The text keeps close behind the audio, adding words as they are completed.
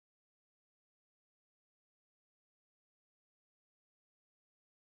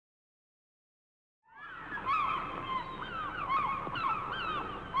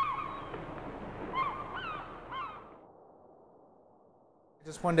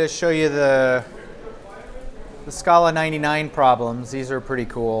Just wanted to show you the Scala 99 problems. These are pretty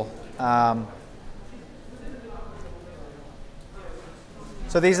cool.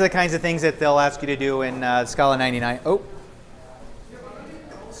 So these are the kinds of things that they'll ask you to do in Scala 99. Oh,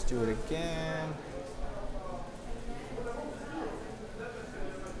 let's do it again.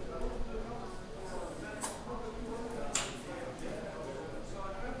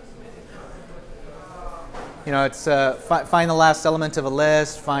 You know, it's find the last element of a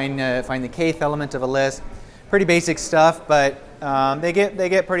list, find the kth element of a list. Pretty basic stuff, but they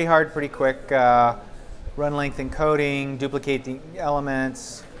get pretty hard pretty quick. Run length encoding, duplicate the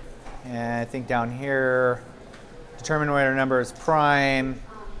elements, and I think down here, determine whether a number is prime.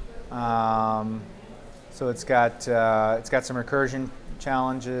 So it's got some recursion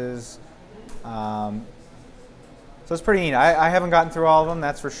challenges. So it's pretty neat. I haven't gotten through all of them,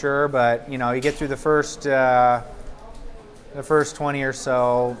 that's for sure, but you know, you get through the first 20 or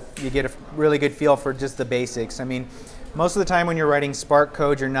so, you get a really good feel for just the basics. I mean, most of the time when you're writing Spark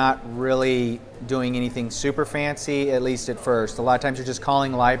code, you're not really doing anything super fancy, at least at first. A lot of times you're just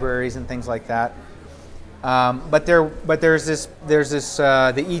calling libraries and things like that. But there's this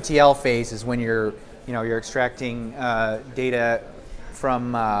the ETL phase is when you're extracting data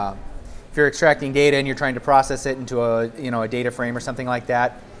from. If you're extracting data and you're trying to process it into a data frame or something like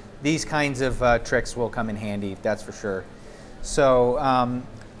that, these kinds of tricks will come in handy. That's for sure. So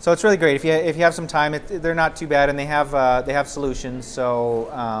so it's really great if you have some time. They're not too bad, and they have solutions.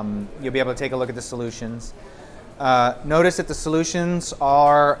 So you'll be able to take a look at the solutions. Notice that the solutions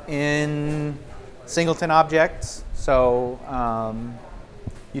are in singleton objects. So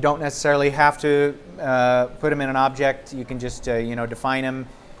you don't necessarily have to put them in an object. You can just define them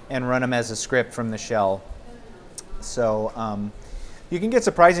and run them as a script from the shell. So you can get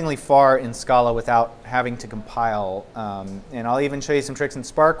surprisingly far in Scala without having to compile. And I'll even show you some tricks in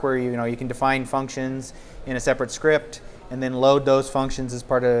Spark where you can define functions in a separate script and then load those functions as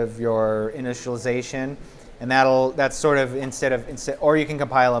part of your initialization. And that's sort of or you can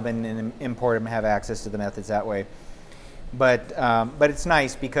compile them and import them and have access to the methods that way. But it's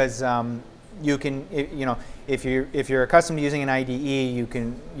nice because you can if you're accustomed to using an IDE, you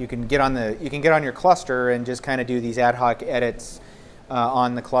can get on your cluster and just kind of do these ad hoc edits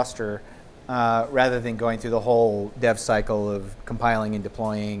on the cluster rather than going through the whole dev cycle of compiling and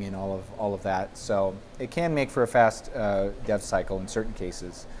deploying and all of that. So it can make for a fast dev cycle in certain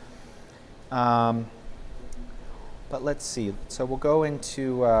cases. But let's see. So we'll go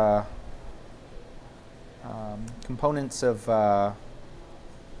into components of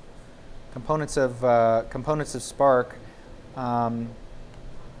Spark.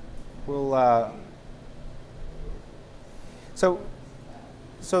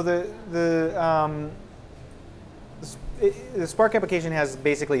 So the Spark application has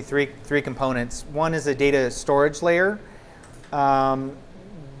basically three components. One is a data storage layer.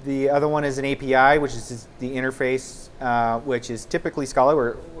 The other one is an API, which is the interface, which is typically Scala.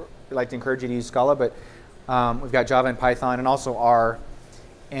 We like to encourage you to use Scala, but we've got Java and Python and also R.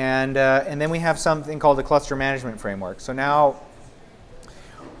 And then we have something called the cluster management framework. So now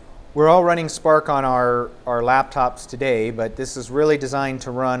we're all running Spark on our laptops today, but this is really designed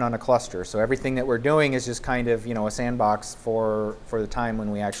to run on a cluster. So everything that we're doing is just kind of a sandbox for the time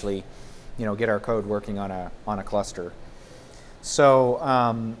when we actually get our code working on a cluster.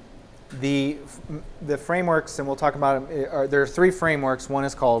 So the frameworks, and we'll talk about them. There are three frameworks. One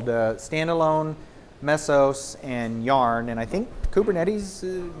is called Standalone, Mesos, and Yarn, and I think Kubernetes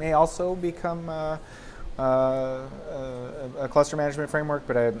may also become a cluster management framework,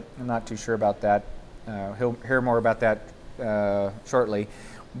 but I'm not too sure about that. He'll hear more about that shortly.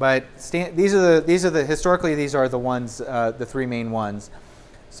 But historically these are the ones, the three main ones.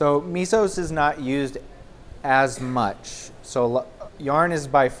 So Mesos is not used as much. So Yarn is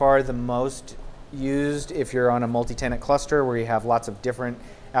by far the most used if you're on a multi-tenant cluster where you have lots of different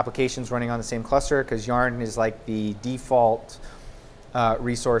applications running on the same cluster, because Yarn is like the default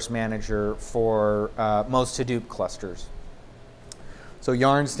resource manager for most Hadoop clusters. So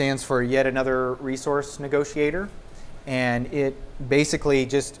Yarn stands for yet another resource negotiator, and it basically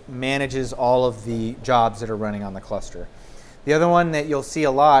just manages all of the jobs that are running on the cluster. The other one that you'll see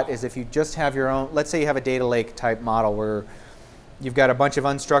a lot is if you just have your own, let's say you have a data lake type model where you've got a bunch of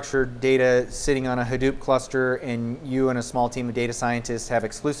unstructured data sitting on a Hadoop cluster, and you and a small team of data scientists have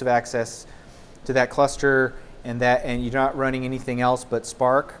exclusive access to that cluster, and you're not running anything else but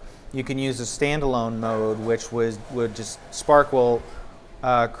Spark. You can use a standalone mode, which would just Spark will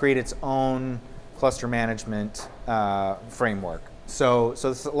create its own cluster management framework. So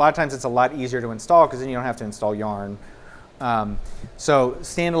a lot of times it's a lot easier to install because then you don't have to install Yarn So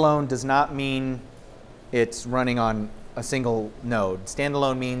standalone does not mean it's running on a single node.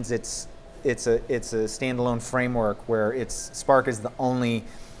 Standalone means it's a standalone framework where Spark is the only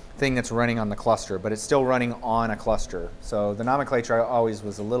thing that's running on the cluster, but it's still running on a cluster. So the nomenclature always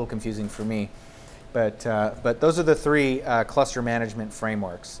was a little confusing for me. But those are the three cluster management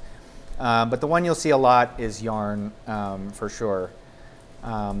frameworks. But the one you'll see a lot is Yarn, for sure.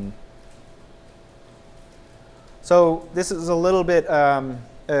 So this is a little bit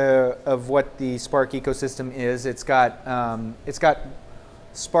of what the Spark ecosystem is. It's got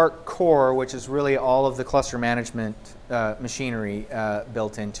SparkR, which is really all of the cluster management machinery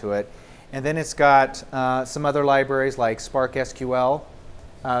built into it. And then it's got some other libraries like SparkSQL,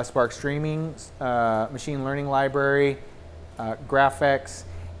 Spark Streaming, Machine Learning Library, GraphX,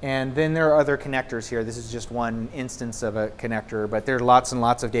 and then there are other connectors here. This is just one instance of a connector, but there are lots and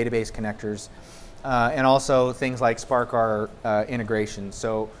lots of database connectors, and also things like SparkR integration.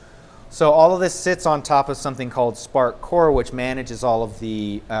 So all of this sits on top of something called SparkR, which manages all of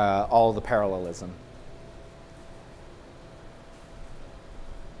the parallelism.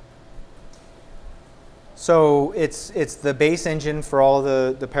 So it's the base engine for all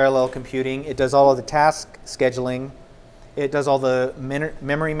the parallel computing. It does all of the task scheduling. It does all the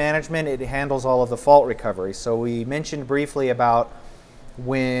memory management. It handles all of the fault recovery. So we mentioned briefly about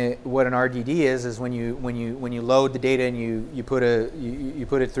what an RDD is when you load the data and you put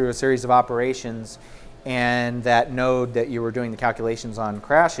it through a series of operations, and that node that you were doing the calculations on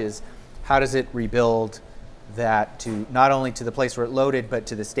crashes. How does it rebuild that to not only to the place where it loaded, but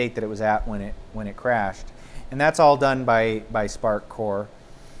to the state that it was at when it crashed? And that's all done by SparkR.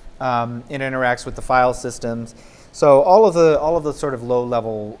 It interacts with the file systems. So all of the sort of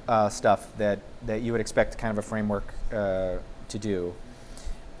low-level stuff that you would expect kind of a framework to do.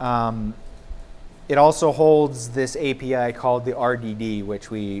 It also holds this API called the RDD,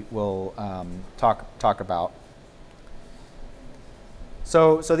 which we will talk about.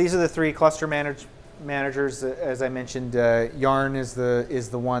 So these are the three cluster managers. As I mentioned, Yarn is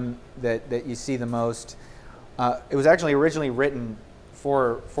the one that you see the most. It was actually originally written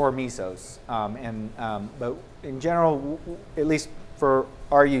for Mesos, but in general, at least for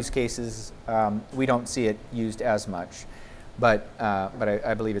our use cases, we don't see it used as much. But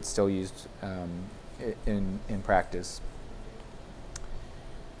I believe it's still used in practice.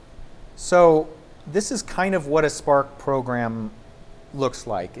 So this is kind of what a Spark program looks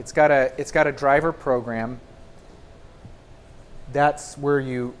like. It's got a driver program. That's where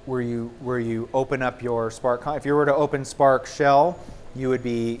you open up your Spark. If you were to open Spark shell, you would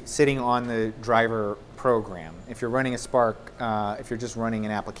be sitting on the driver program. If you're running a Spark, if you're just running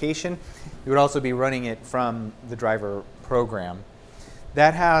an application, you would also be running it from the driver program.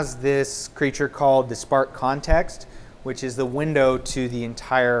 That has this creature called the Spark context, which is the window to the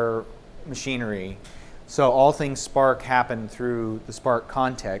entire machinery. So all things Spark happen through the Spark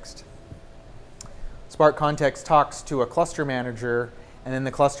context. Spark context talks to a cluster manager, and then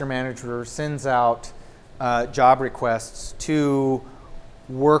the cluster manager sends out job requests to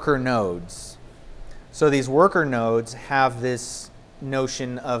worker nodes. So these worker nodes have this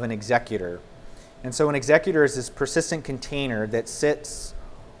notion of an executor. And so an executor is this persistent container that sits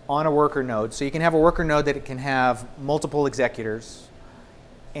on a worker node. So you can have a worker node that it can have multiple executors,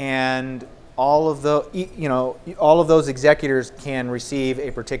 and all of those executors can receive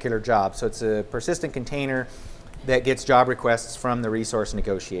a particular job. So it's a persistent container that gets job requests from the resource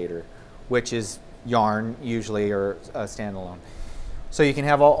negotiator, which is Yarn usually, or standalone. So you can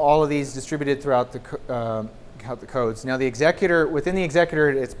have all of these distributed throughout the codes. Now the executor, within the executor,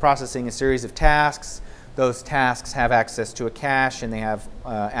 it's processing a series of tasks. Those tasks have access to a cache, and they have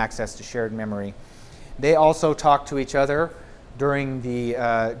access to shared memory. They also talk to each other during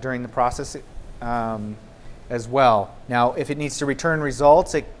the process as well. Now, if it needs to return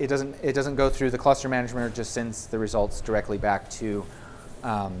results, it doesn't go through the cluster manager. It just sends the results directly back to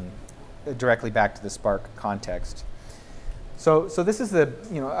the Spark context. So this is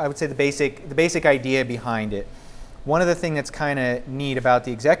I would say the basic idea behind it. One of the things that's kind of neat about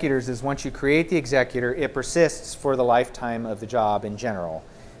the executors is once you create the executor, it persists for the lifetime of the job in general,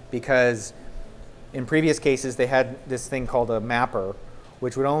 because in previous cases they had this thing called a mapper,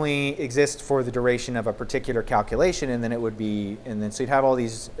 which would only exist for the duration of a particular calculation, and then so you'd have all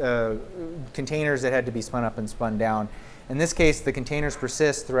these containers that had to be spun up and spun down. In this case, the containers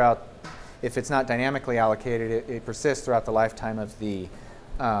persist throughout. If it's not dynamically allocated, it persists throughout the lifetime of the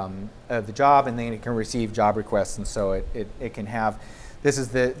job, and then it can receive job requests, and so it can have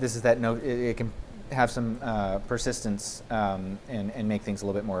it can have some persistence and make things a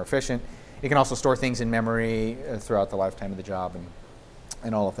little bit more efficient. it can also store things in memory throughout the lifetime of the job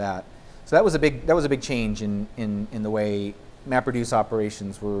and all of that. So that was a big change in the way MapReduce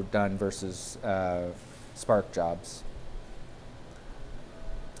operations were done versus Spark jobs.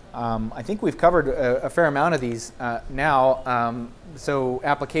 I think we've covered a fair amount of these now. So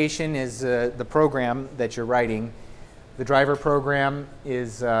application is the program that you're writing. The driver program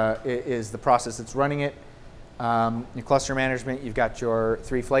is the process that's running it. Your cluster management, you've got your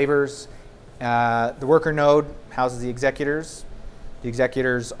 3 flavors. The worker node houses the executors. The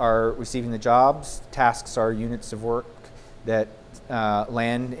executors are receiving the jobs. Tasks are units of work that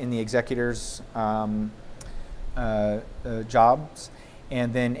land in the executors' jobs.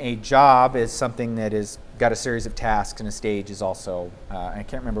 And then a job is something that is got a series of tasks, and a stage is also, I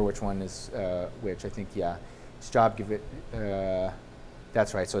can't remember which one is which. I think, yeah, it's job give it,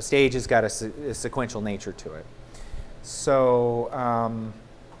 that's right. So a stage has got a sequential nature to it. So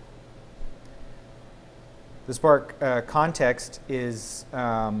the Spark context is,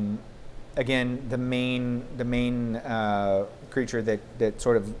 again, the main creature that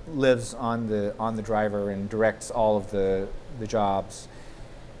sort of lives on the driver and directs all of the jobs.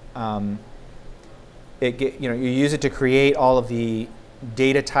 You use it to create all of the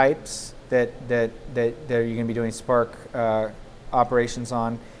data types that you're going to be doing Spark operations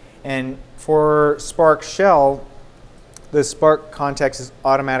on. And for Spark Shell, the Spark context is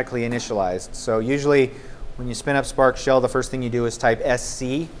automatically initialized. So usually when you spin up Spark Shell, the first thing you do is type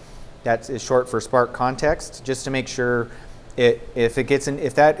SC. That is short for Spark context, just to make sure if that's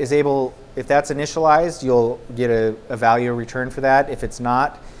initialized, you'll get a value return for that. If it's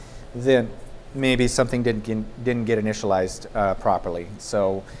not, then maybe something didn't get initialized properly.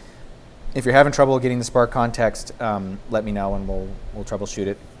 So if you're having trouble getting the Spark context, let me know and we'll troubleshoot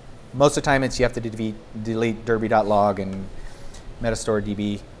it. Most of the time, you have to delete derby.log and metastore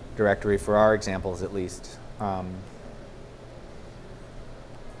db directory for our examples, at least.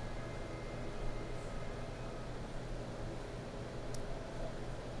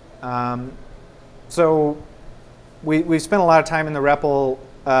 So we've spent a lot of time in the REPL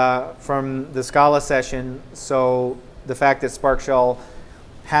from the Scala session. So the fact that Spark Shell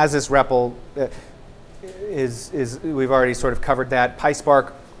has this REPL we've already sort of covered that.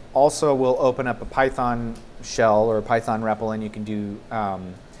 PySpark also will open up a Python shell or a Python REPL, and you can do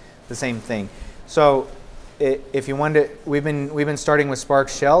the same thing. So if you want to, we've been starting with Spark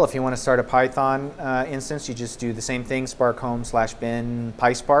Shell. If you want to start a Python instance, you just do the same thing: Spark home /bin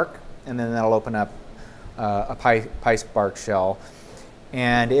PySpark, and then that'll open up a PySpark shell,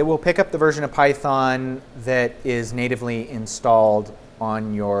 and it will pick up the version of Python that is natively installed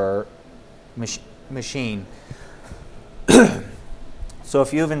on your machine. So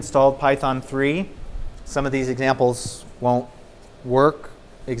if you've installed Python 3, some of these examples won't work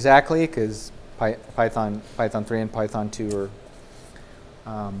exactly because Python 3 and Python 2 are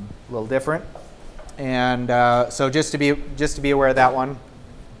a little different. And so just to be aware of that one.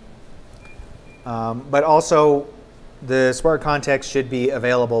 But also, the Spark context should be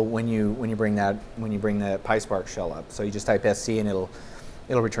available when you bring the PySpark shell up. So you just type SC and it'll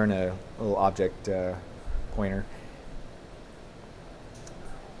return a little object pointer.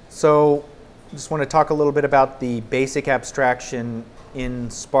 So just want to talk a little bit about the basic abstraction in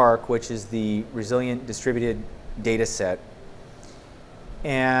Spark, which is the resilient distributed data set.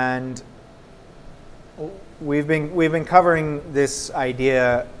 And we've been covering this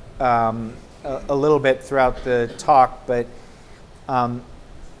idea a little bit throughout the talk, but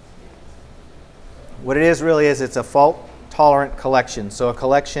what it is really is it's a fault-tolerant collection. So a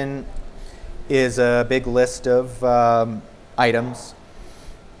collection is a big list of items.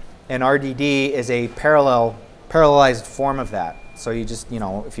 An RDD is a parallelized form of that. So you just,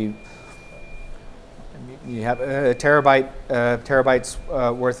 if you have a terabyte's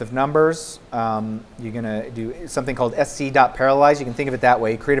worth of numbers, you're going to do something called sc.parallelize. You can think of it that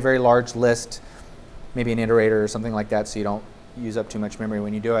way. You create a very large list, maybe an iterator or something like that, so you don't use up too much memory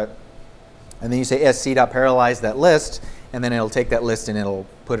when you do it. And then you say sc.parallelize that list, and then it'll take that list and it'll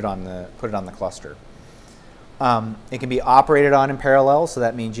put it on the cluster. It can be operated on in parallel, so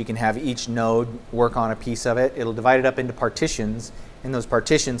that means you can have each node work on a piece of it. It'll divide it up into partitions, and those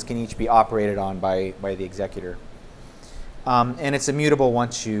partitions can each be operated on by the executor. And it's immutable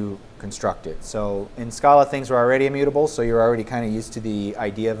once you construct it. So in Scala, things are already immutable, so you're already kind of used to the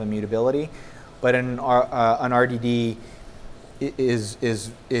idea of immutability. But in an RDD,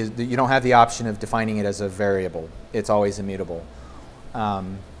 you don't have the option of defining it as a variable. It's always immutable.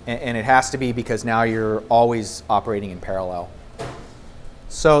 And it has to be because now you're always operating in parallel.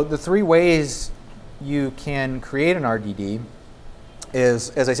 So the 3 ways you can create an RDD is,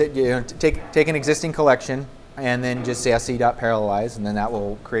 as I said, take an existing collection and then just say sc.parallelize, and then that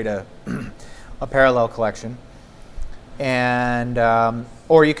will create a parallel collection. And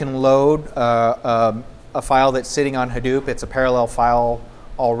or you can load a file that's sitting on Hadoop. It's a parallel file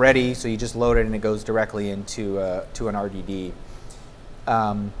already, so you just load it and it goes directly into to an RDD.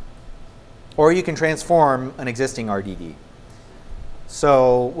 Or you can transform an existing RDD.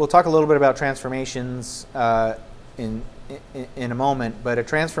 So we'll talk a little bit about transformations in a moment, but a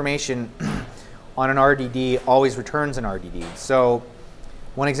transformation on an RDD always returns an RDD. So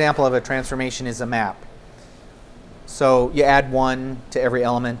one example of a transformation is a map. So you add 1 to every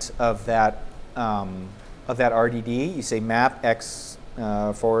element of that RDD. You say map x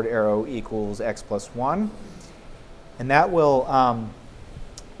forward arrow equals x plus 1, and that will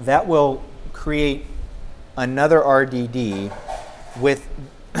create another RDD with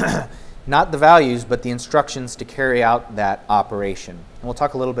not the values, but the instructions to carry out that operation. And we'll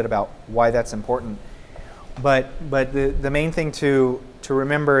talk a little bit about why that's important. But the main thing to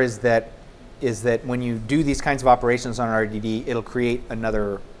remember is that when you do these kinds of operations on an RDD, it'll create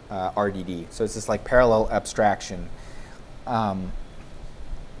another RDD. So it's this like parallel abstraction.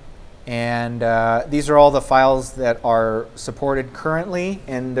 These are all the files that are supported currently,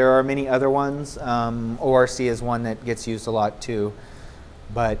 and there are many other ones. ORC is one that gets used a lot too,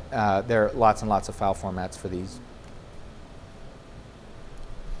 but there are lots and lots of file formats for these.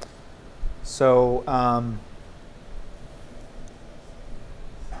 So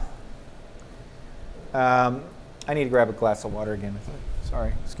I need to grab a glass of water again.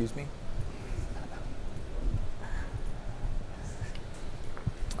 Sorry, excuse me.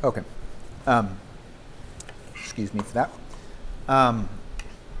 Okay. Excuse me for that.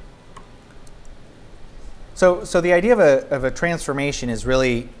 So the idea of a transformation is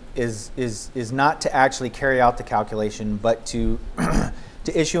really is not to actually carry out the calculation, but to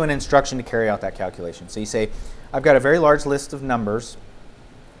to issue an instruction to carry out that calculation. So you say, I've got a very large list of numbers.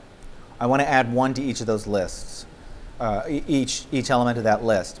 I want to add 1 to each of those lists, each element of that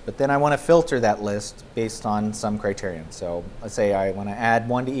list. But then I want to filter that list based on some criterion. So let's say I want to add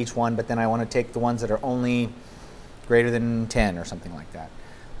 1 to each one, but then I want to take the ones that are only greater than 10 or something like that.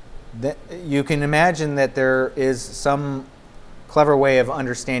 You can imagine that there is some clever way of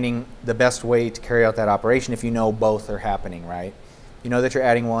understanding the best way to carry out that operation if you know both are happening, right? You know that you're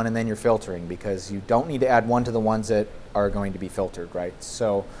adding 1 and then you're filtering, because you don't need to add 1 to the ones that are going to be filtered, right?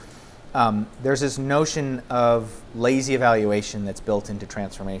 So there's this notion of lazy evaluation that's built into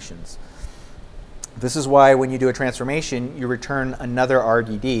transformations. This is why when you do a transformation, you return another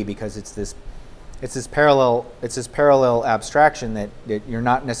RDD, because it's this parallel abstraction that you're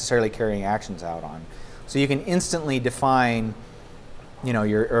not necessarily carrying actions out on. So you can instantly define, you know,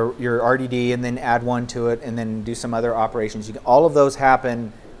 your RDD and then add 1 to it and then do some other operations. All of those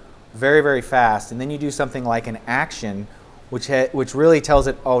happen very, very fast, and then you do something like an action, which really tells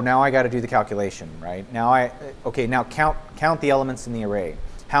it, oh, now I got to do the calculation, right? Now now count the elements in the array.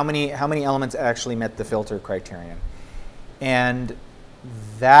 How many elements actually met the filter criterion, and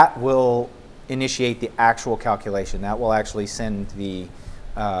that will initiate the actual calculation. That will actually send the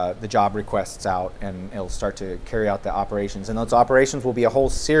job requests out, and it'll start to carry out the operations. And those operations will be a whole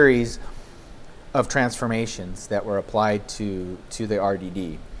series of transformations that were applied to the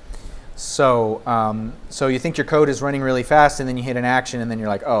RDD. So so you think your code is running really fast, and then you hit an action, and then you're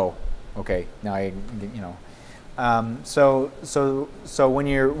like, oh, okay, now so when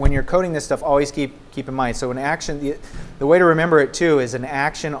you're coding this stuff, always keep in mind. So an action, the way to remember it too is an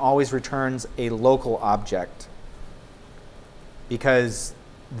action always returns a local object, because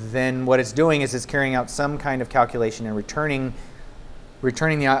then what it's doing is it's carrying out some kind of calculation and returning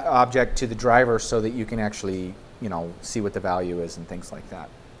the object to the driver so that you can actually, you know, see what the value is and things like that.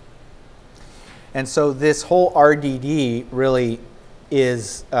 And so this whole RDD really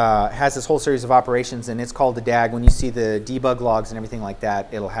has this whole series of operations, and it's called the DAG. When you see the debug logs and everything like that,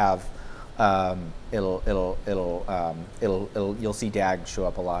 it'll have you'll see DAG show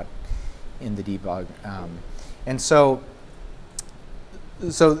up a lot in the debug. And so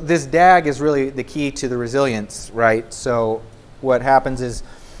this DAG is really the key to the resilience, right? So what happens is,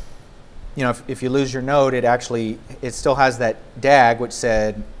 you know, if you lose your node, it still has that DAG which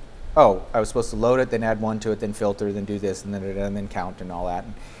said, oh, I was supposed to load it, then add 1 to it, then filter, then do this, and then count and all that.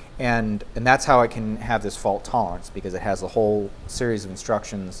 And that's how it can have this fault tolerance, because it has a whole series of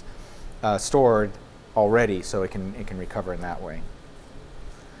instructions stored already, so it can recover in that way.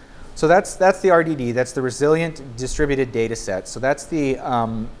 So that's the RDD. That's the resilient distributed data set. So that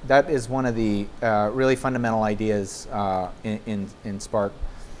is one of the really fundamental ideas in Spark.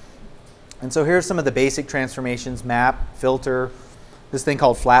 And so here's some of the basic transformations: map, filter, this thing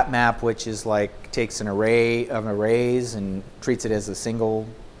called flat map, which is like takes an array of arrays and treats it as a single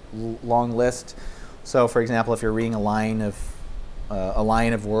long list. So for example, if you're reading a line of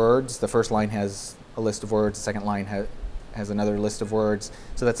words, the first line has a list of words, the second line has another list of words.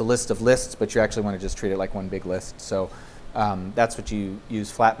 So that's a list of lists, but you actually want to just treat it like one big list. So that's what you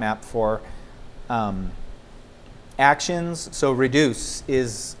use flat map for. Actions, so reduce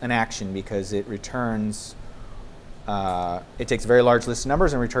is an action because it returns, it takes a very large list of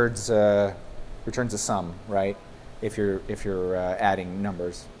numbers and returns a sum, right? If you're adding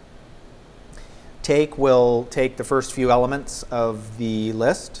numbers. Take will take the first few elements of the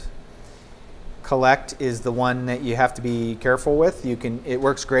list. Collect is the one that you have to be careful with. It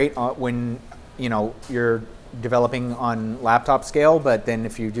works great when you're developing on laptop scale, but then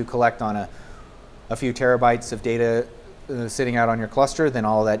if you do collect on a few terabytes of data sitting out on your cluster, then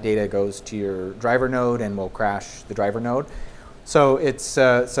all of that data goes to your driver node and will crash the driver node. So it's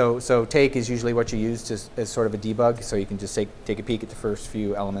so take is usually what you use as sort of a debug. So you can just take a peek at the first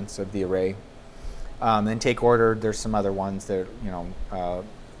few elements of the array. Then take order. There's some other ones that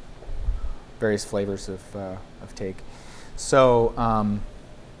various flavors of take. So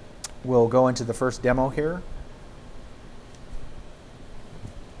we'll go into the first demo here.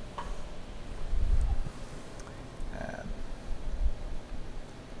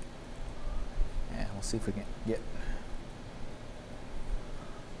 And we'll see if we can get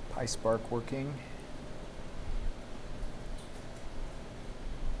PySpark working.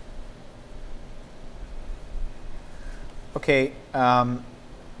 Okay,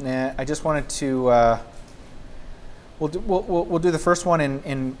 I just wanted to, we'll do the first one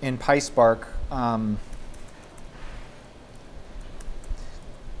in PySpark.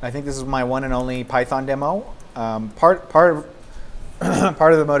 I think this is my one and only Python demo. Part of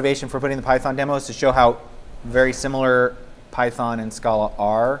the motivation for putting the Python demo is to show how very similar Python and Scala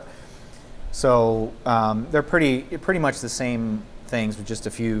are. So they're pretty much the same things with just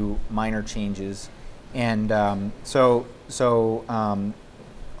a few minor changes. And and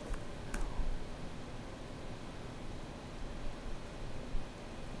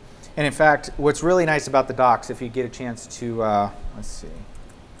in fact, what's really nice about the docs, if you get a chance to, let's see.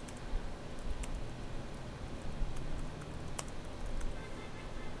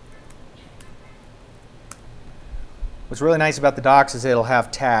 What's really nice about the docs is it'll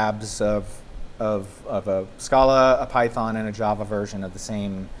have tabs of a Scala, a Python, and a Java version of the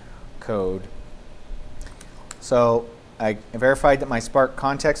same code. So I verified that my Spark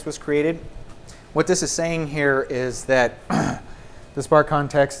context was created. What this is saying here is that the Spark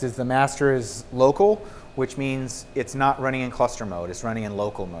context is the master is local, which means it's not running in cluster mode. It's running in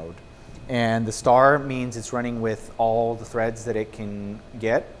local mode. And the star means it's running with all the threads that it can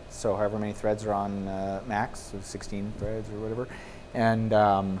get. So however many threads are on max, so 16 threads or whatever. And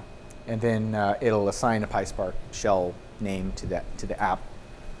then it'll assign a PySpark shell name to the app.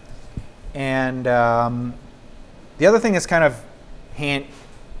 And the other thing that's kind of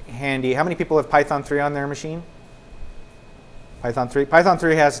handy, how many people have Python 3 on their machine? Python 3. Python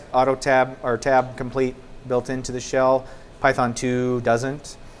 3 has auto tab or tab complete built into the shell. Python 2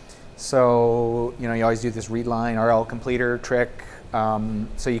 doesn't. So you always do this readline RL completer trick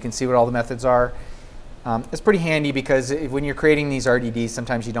so you can see what all the methods are. It's pretty handy because when you're creating these RDDs,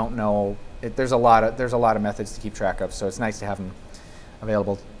 sometimes you don't know. There's a lot of methods to keep track of, so it's nice to have them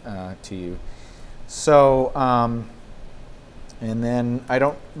available to you. So, and then I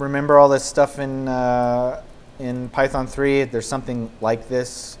don't remember all this stuff in Python 3. There's something like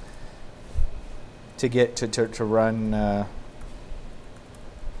this to get to run.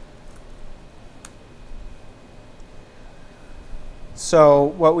 So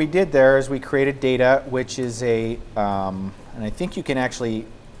what we did there is we created data, which is a, and I think you can actually,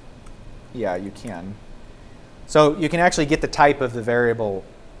 yeah, you can. So you can actually get the type of the variable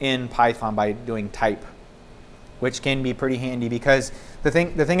in Python by doing type, which can be pretty handy because the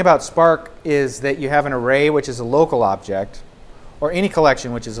thing about Spark is that you have an array, which is a local object, or any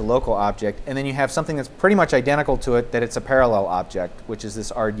collection, which is a local object, and then you have something that's pretty much identical to it, that it's a parallel object, which is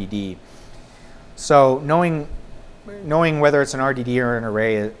this RDD. So knowing whether it's an RDD or an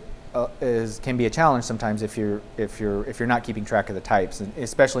array can be a challenge sometimes if you're not keeping track of the types, and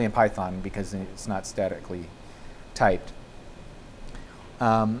especially in Python because it's not statically typed.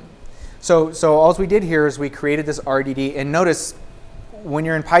 So all we did here is we created this RDD, and notice when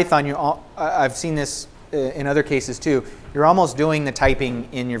you're in Python, I've seen this in other cases too. You're almost doing the typing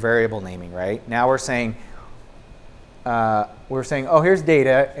in your variable naming, right? Now we're saying, oh, here's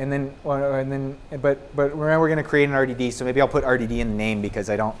data, and then but remember we're going to create an RDD, so maybe I'll put RDD in the name because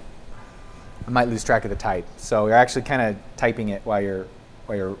I don't I might lose track of the type. So you're actually kind of typing it while you're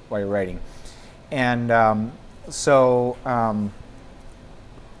writing. And so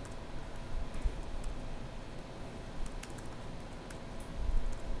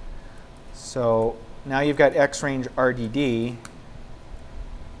now you've got X range RDD,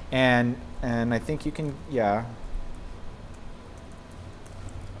 and I think you can, yeah.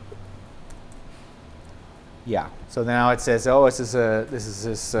 Yeah. So now it says, oh, this is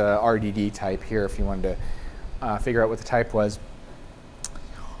this RDD type here. If you wanted to figure out what the type was.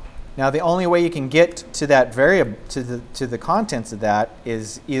 Now the only way you can get to that variable, to the contents of that,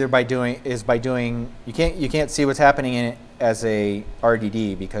 is either by doing you can't see what's happening in it as a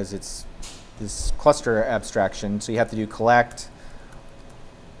RDD because it's this cluster abstraction. So you have to do collect,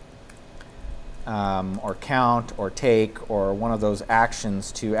 or count, or take, or one of those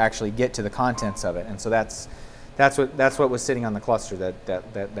actions to actually get to the contents of it. And so that's what was sitting on the cluster,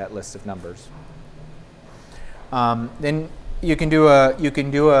 that list of numbers. Then you can do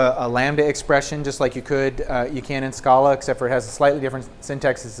a lambda expression just like you can in Scala, except for it has a slightly different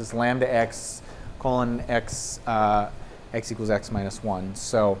syntax. It's this lambda x colon x x equals x minus 1.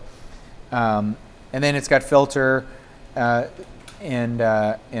 So and then it's got filter and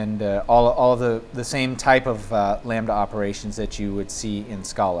all of the same type of lambda operations that you would see in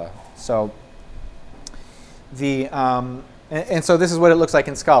Scala. So and so this is what it looks like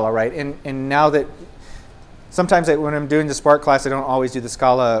in Scala, right? And now that sometimes when I'm doing the Spark class, I don't always do the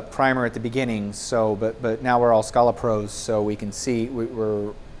Scala primer at the beginning. So, but now we're all Scala pros, so we can see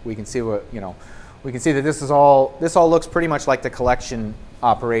we can see what we can see that this all looks pretty much like the collection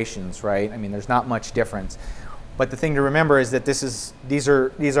operations, right? I mean, there's not much difference. But the thing to remember is that these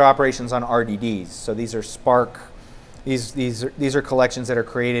are operations on RDDs. So these are Spark. These are collections that are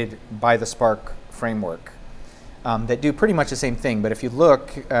created by the Spark framework that do pretty much the same thing. But if you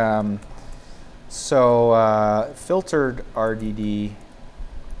look. Filtered RDD,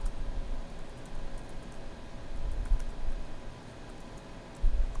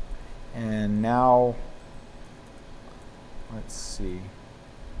 and now let's see.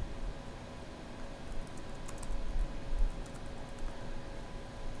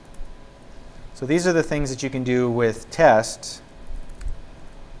 So these are the things that you can do with test,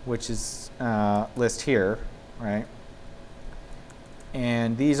 which is list here, right?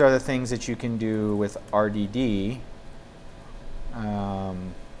 And these are the things that you can do with RDD,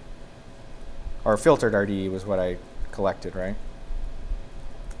 or filtered RDD was what I collected, right?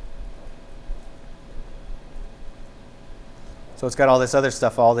 So it's got all this other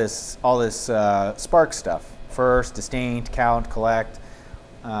stuff, all this Spark stuff: first, distinct, count, collect,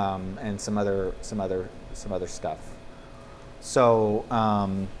 and some other stuff. So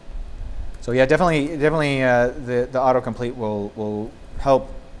so yeah, definitely the autocomplete will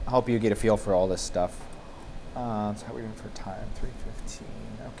help you get a feel for all this stuff. So how are we doing for time? 3:15.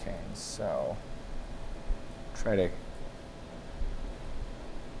 Okay, so try to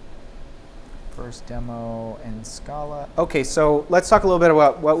first demo in Scala. Okay, so let's talk a little bit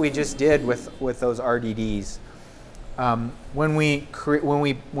about what we just did with those RDDs. When we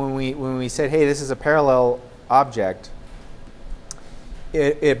said, hey, this is a parallel object,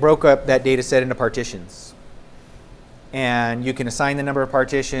 it broke up that data set into partitions. And you can assign the number of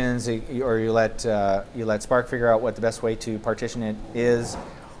partitions, or you let Spark figure out what the best way to partition it is.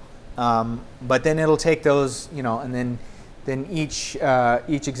 But then it'll take those, and then each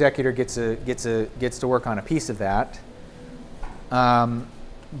executor gets to work on a piece of that.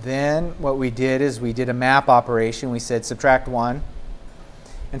 Then what we did is we did a map operation. We said subtract 1,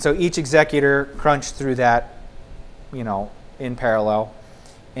 and so each executor crunched through that, in parallel,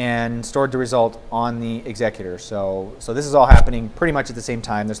 and stored the result on the executor. So this is all happening pretty much at the same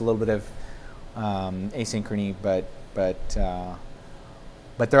time. There's a little bit of asynchrony, but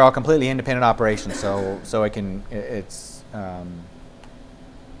they're all completely independent operations. So it's not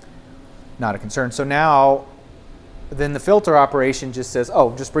a concern. So now, then the filter operation just says,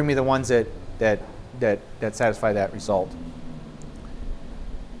 oh, just bring me the ones that satisfy that result.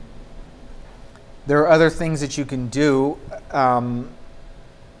 There are other things that you can do.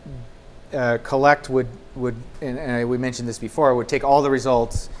 Collect would and we mentioned this before, would take all the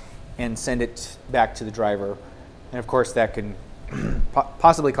results and send it back to the driver, and of course that can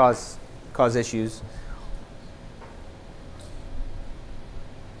possibly cause issues.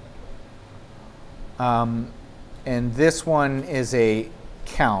 And this one is a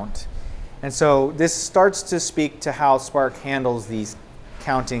count, and so this starts to speak to how Spark handles these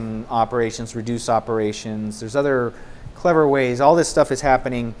counting operations, reduce operations. There's other clever ways. All this stuff is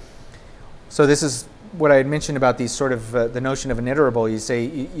happening. So this is what I had mentioned about these sort of the notion of an iterable. You say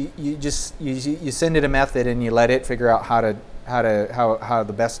you send it a method and you let it figure out how to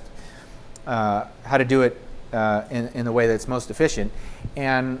do it in the way that's most efficient.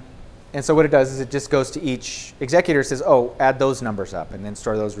 And so what it does is it just goes to each executor, says, oh, add those numbers up, and then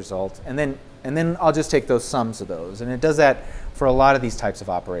store those results, and then I'll just take those sums of those. And it does that for a lot of these types of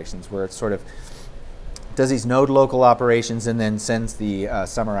operations, where it sort of does these node local operations and then sends the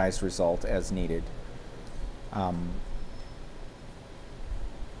summarized result as needed.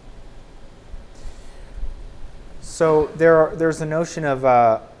 So there's a notion of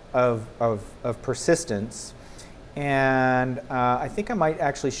persistence, and I think I might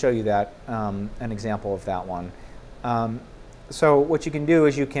actually show you that, an example of that one. So what you can do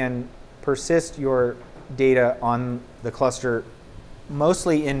is you can persist your data on the cluster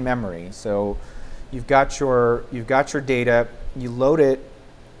mostly in memory. So you've got your data, you load it,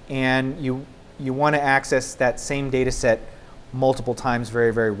 and you want to access that same data set multiple times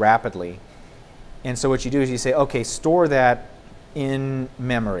very, very rapidly. And so what you do is you say, okay, store that in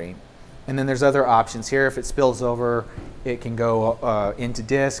memory. And then there's other options here. If it spills over, it can go into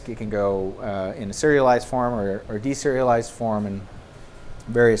disk, it can go in a serialized form or deserialized form, and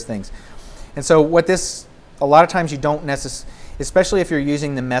various things. And so what this, a lot of times you don't necessarily, especially if you're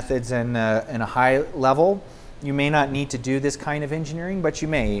using the methods in a high level, you may not need to do this kind of engineering, but you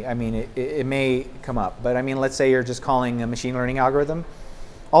may. I mean, it may come up. But I mean, let's say you're just calling a machine learning algorithm.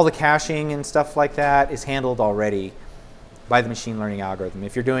 All the caching and stuff like that is handled already by the machine learning algorithm.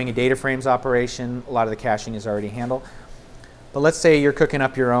 If you're doing a data frames operation, a lot of the caching is already handled. But let's say you're cooking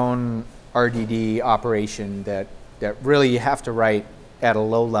up your own RDD operation that really you have to write at a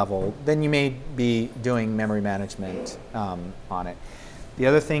low level, then you may be doing memory management on it. The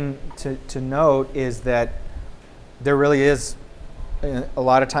other thing to note is that there really is a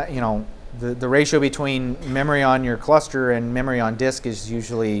lot of time, the ratio between memory on your cluster and memory on disk is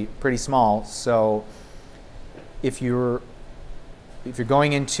usually pretty small. So if you're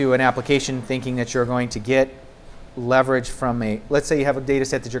going into an application thinking that you're going to get leverage from let's say you have a data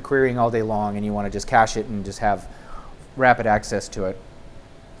set that you're querying all day long and you want to just cache it and just have rapid access to it.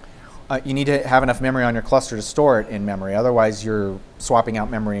 You need to have enough memory on your cluster to store it in memory. Otherwise, you're swapping out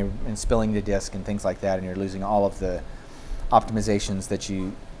memory and spilling the disk and things like that, and you're losing all of the optimizations that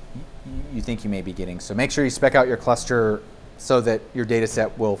you think you may be getting. So make sure you spec out your cluster so that your data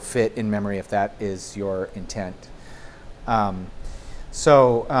set will fit in memory if that is your intent. And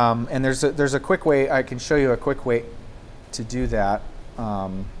there's a quick way, I can show you a quick way to do that.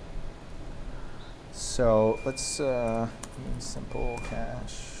 So let's simple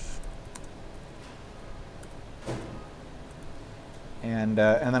cache. And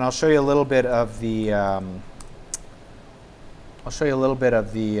then I'll show you a little bit of the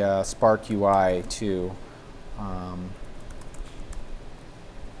Spark UI too.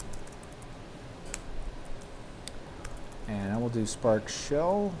 And I will do Spark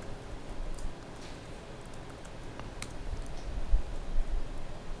Shell.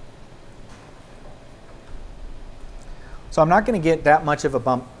 So I'm not going to get that much of a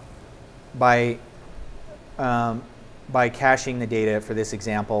bump by caching the data for this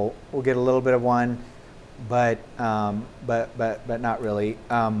example. We'll get a little bit of one, but not really.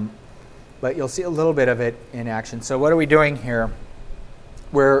 But you'll see a little bit of it in action. So what are we doing here?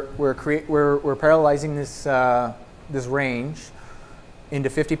 We're parallelizing this this range into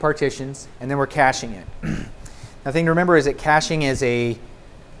 50 partitions, and then we're caching it. Now, the thing to remember is that caching is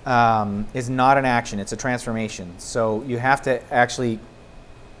not an action; it's a transformation. So you have to actually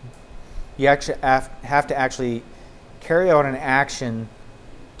carry out an action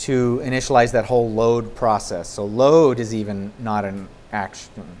to initialize that whole load process. So load is even not an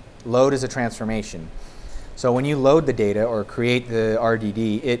action. Load is a transformation. So when you load the data or create the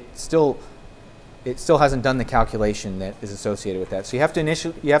RDD, it still hasn't done the calculation that is associated with that. So you have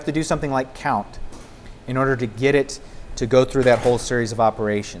to do something like count in order to get it to go through that whole series of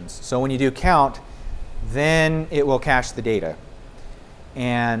operations. So when you do count, then it will cache the data.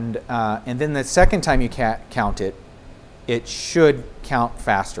 And then the second time you count it, it should count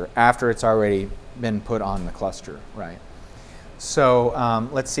faster after it's already been put on the cluster, right? So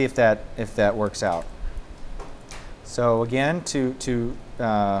let's see if that works out. So again, to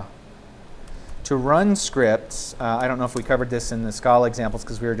run scripts, I don't know if we covered this in the Scala examples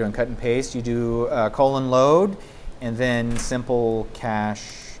because we were doing cut and paste. You do :load and then simple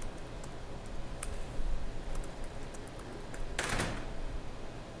cache.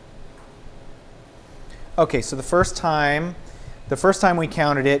 Okay, so the first time we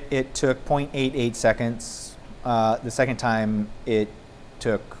counted it, it took 0.88 seconds. The second time it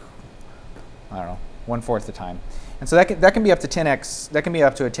took, I don't know, 1/4 the time. And so that can be up to 10x. That can be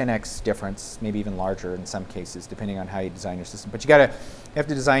up to a 10x difference, maybe even larger in some cases, depending on how you design your system. But you have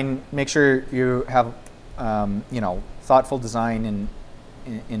to design. Make sure you have thoughtful design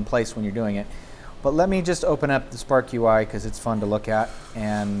in place when you're doing it. But let me just open up the Spark UI because it's fun to look at.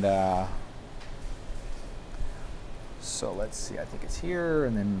 And so let's see. I think it's here,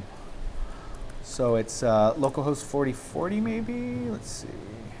 and then so it's localhost 4040 maybe. Let's see.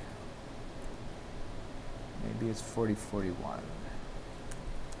 Maybe it's 4041.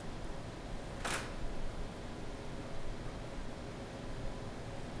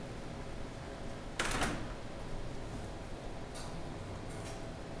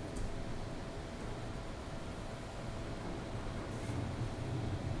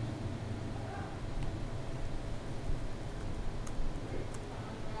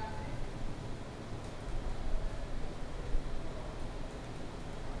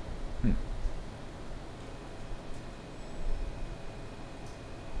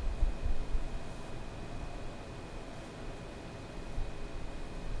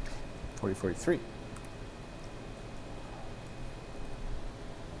 .43.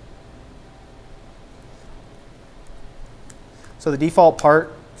 So the default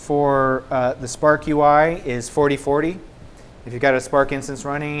part for the Spark UI is 4040. If you've got a Spark instance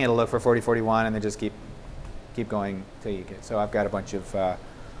running, it'll look for 4041, and then just keep going till you get. So I've got a bunch of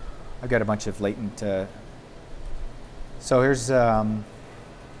latent. So here's.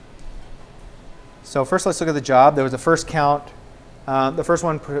 So first, let's look at the job. There was a first count. The first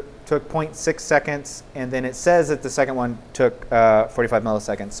one took 0.6 seconds, and then it says that the second one took 45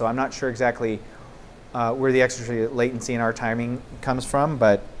 milliseconds. So I'm not sure exactly where the extra latency in our timing comes from,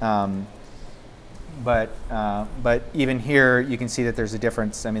 but even here you can see that there's a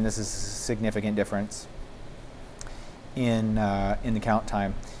difference. I mean, this is a significant difference in the count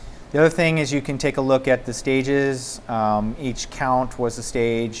time. The other thing is you can take a look at the stages. Each count was a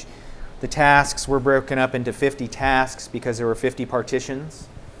stage. The tasks were broken up into 50 tasks because there were 50 partitions.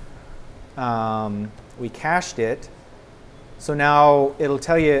 We cached it. So now it'll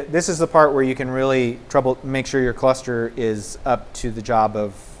tell you, this is the part where you can really make sure your cluster is up to the job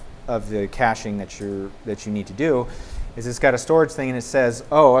of the caching that you need to do. Is it's got a storage thing and it says,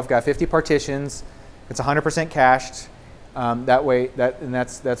 oh, I've got 50 partitions. It's 100% cached. That way,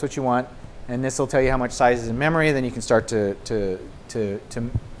 that's what you want. And this will tell you how much size is in memory. Then you can start to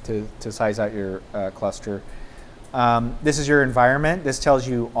size out your cluster. This is your environment. This tells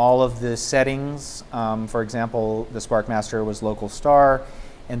you all of the settings. For example, the Spark master was local star,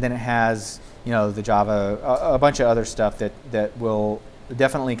 and then it has the Java, a bunch of other stuff that will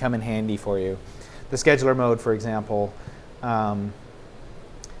definitely come in handy for you. The scheduler mode, for example.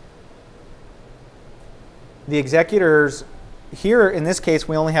 The executors, here in this case,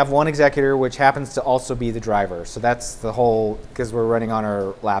 we only have one executor, which happens to also be the driver. So that's the whole, because we're running on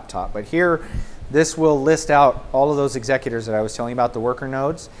our laptop. But here, this will list out all of those executors that I was telling you about, the worker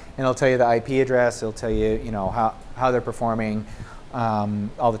nodes, and it'll tell you the IP address. It'll tell you, how they're performing,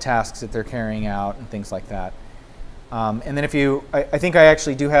 all the tasks that they're carrying out, and things like that. And then I think I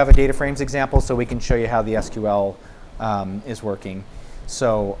actually do have a data frames example, so we can show you how the SQL is working.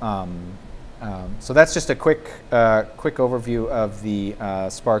 So. So that's just a quick overview of the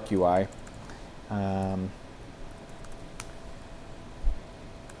Spark UI.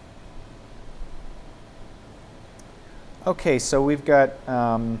 Okay, so we've got,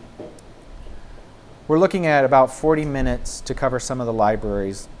 we're looking at about 40 minutes to cover some of the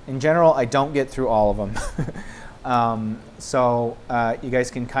libraries. In general, I don't get through all of them. So you guys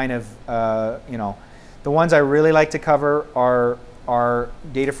can kind of, the ones I really like to cover are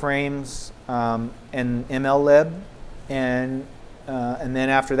data frames, and MLlib, and then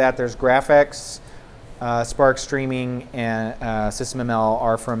after that there's GraphX, Spark Streaming, and SystemML,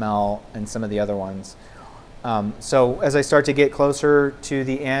 R4ML, and some of the other ones. So as I start to get closer to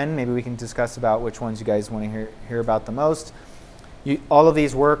the end, maybe we can discuss about which ones you guys want to hear about the most. All of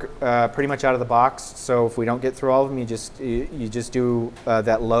these work pretty much out of the box. So if we don't get through all of them, you just do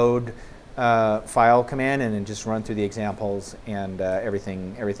that load file command and then just run through the examples, and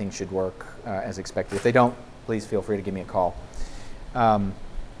everything should work as expected. If they don't, please feel free to give me a call. Talk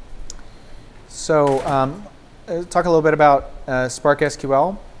a little bit about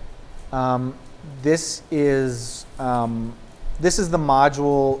SparkSQL. This is the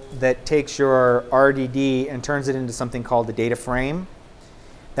module that takes your RDD and turns it into something called the data frame.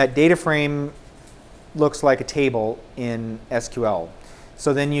 That data frame looks like a table in SQL.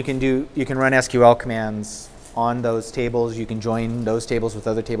 So then you can run SQL commands on those tables. You can join those tables with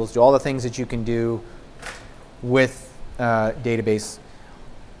other tables. Do all the things that you can do with database.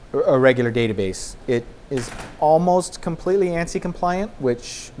 a regular database. It is almost completely ANSI compliant,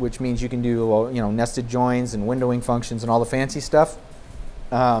 which means you can do nested joins and windowing functions and all the fancy stuff.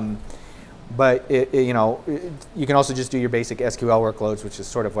 But you can also just do your basic SQL workloads, which is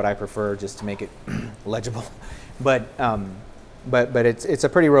sort of what I prefer, just to make it legible. But it's a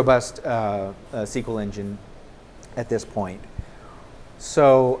pretty robust SQL engine at this point.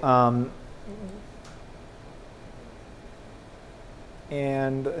 So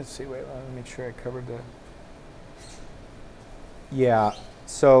and let's see. Wait, let me make sure I covered the. Yeah.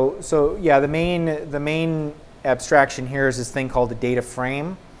 So yeah, the main abstraction here is this thing called the data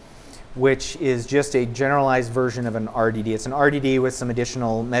frame, which is just a generalized version of an RDD. It's an RDD with some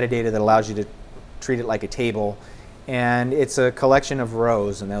additional metadata that allows you to treat it like a table. And it's a collection of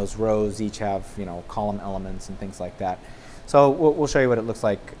rows, and those rows each have column elements and things like that. So we'll show you what it looks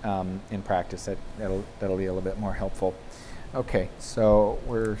like in practice. That'll be a little bit more helpful. Okay, so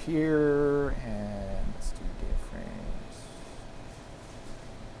we're here, and let's do data frames.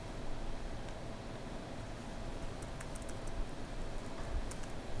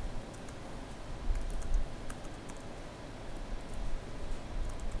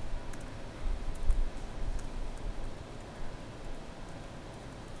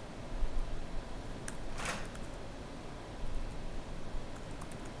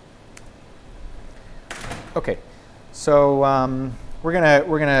 Okay, so we're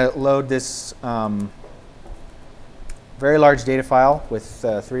gonna load this very large data file with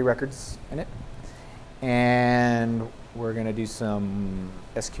 3 records in it, and we're gonna do some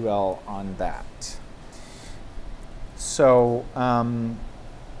SQL on that. So I'll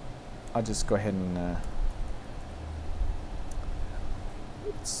just go ahead and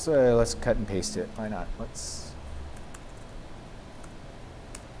let's cut and paste it. Why not?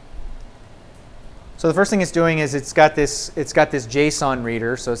 So the first thing it's doing is it's got this JSON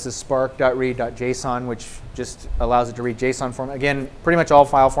reader. So it's this spark.read.json, which just allows it to read JSON format. Again, pretty much all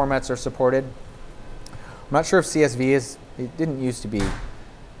file formats are supported. I'm not sure if CSV is. It didn't used to be.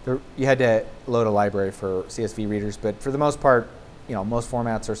 You had to load a library for CSV readers, but for the most part, most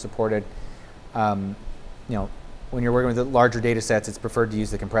formats are supported. When you're working with larger data sets, it's preferred to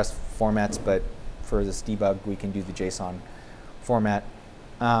use the compressed formats, but for this debug, we can do the JSON format.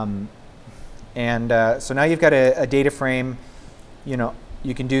 So now you've got a data frame. You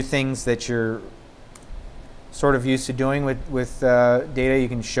can do things that you're sort of used to doing with data. You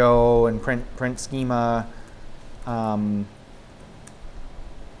can show and print schema,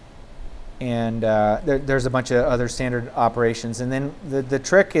 there's a bunch of other standard operations. And then the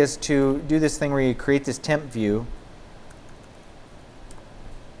trick is to do this thing where you create this temp view.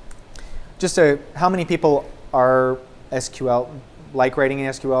 How many people are SQL? Like writing in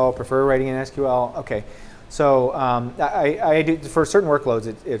SQL, prefer writing in SQL. Okay, so I do for certain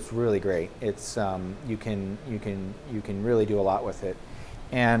workloads. It's really great. It's you can really do a lot with it,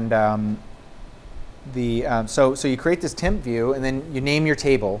 and so you create this temp view, and then you name your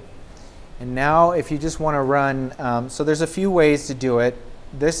table. And now, if you just want to run, so there's a few ways to do it.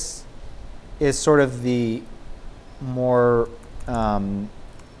 This is sort of the more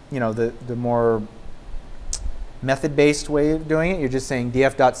the more method-based way of doing it. You're just saying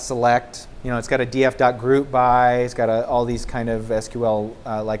df.select. It's got a df.groupby. It's got all these kind of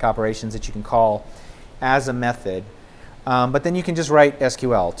SQL-like operations that you can call as a method. But then you can just write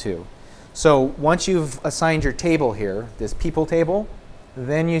SQL too. So once you've assigned your table here, this people table,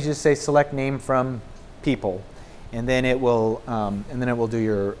 then you just say select name from people, and then it will do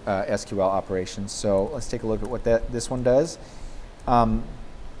your SQL operations. So let's take a look at what this one does.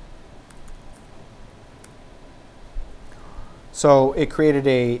 So it created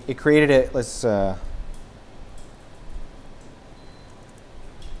a let's I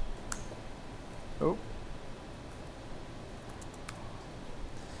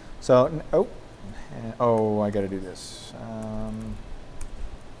got to do this.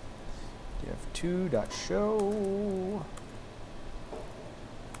 df2.show.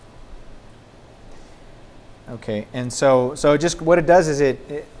 Okay, and so just what it does is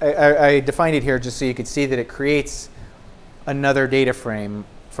I defined it here just so you could see that it creates another data frame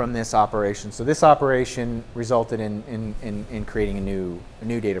from this operation. So this operation resulted in creating a new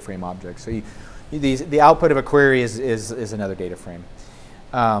data frame object. So the output of a query is another data frame.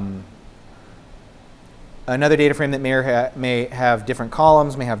 Another data frame that may have different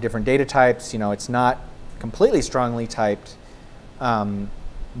columns, may have different data types. It's not completely strongly typed,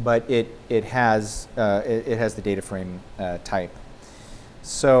 but it has the data frame type.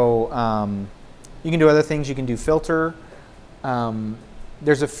 So you can do other things. You can do filter.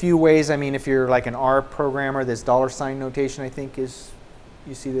 There's a few ways. I mean, if you're like an R programmer, this $ notation I think is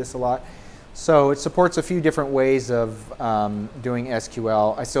you see this a lot. So it supports a few different ways of doing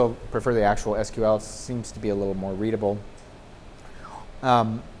SQL. I still prefer the actual SQL. It seems to be a little more readable.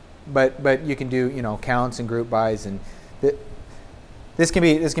 But you can do counts and group bys, and this can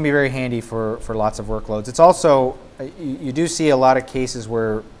be very handy for lots of workloads. It's also you do see a lot of cases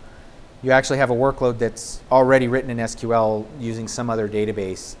where you actually have a workload that's already written in SQL using some other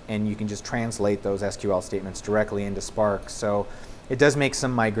database, and you can just translate those SQL statements directly into Spark. So it does make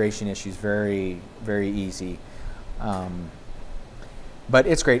some migration issues very, very easy. But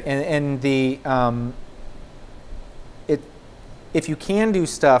it's great. And if you can do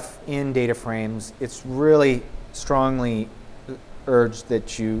stuff in data frames, it's really strongly urged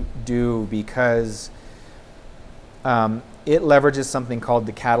that you do, because it leverages something called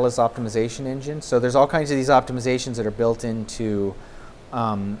the Catalyst optimization engine. So there's all kinds of these optimizations that are built into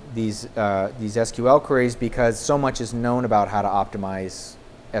these SQL queries, because so much is known about how to optimize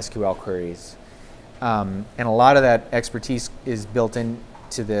SQL queries. And a lot of that expertise is built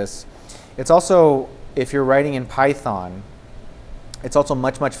into this. It's also, if you're writing in Python, it's also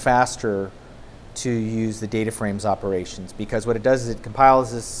much, much faster to use the data frames operations, because what it does is it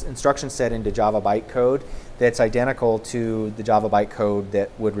compiles this instruction set into Java bytecode that's identical to the Java bytecode that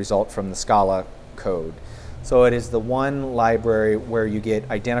would result from the Scala code. So it is the one library where you get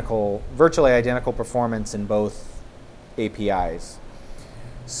virtually identical performance in both APIs.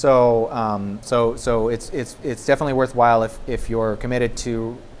 So it's definitely worthwhile if you're committed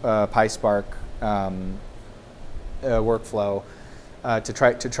to PySpark workflow to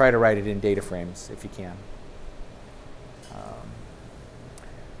try to write it in data frames if you can.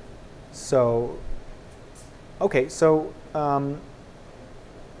 Okay, so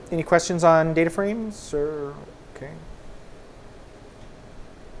any questions on data frames? Or okay.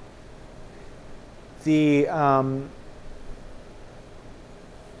 The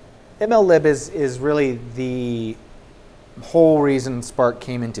MLlib is really the whole reason Spark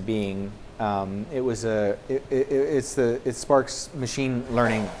came into being. It's Spark's machine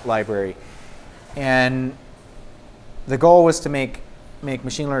learning library, and the goal was to make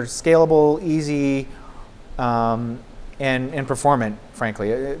machine learning scalable, easy, and performant.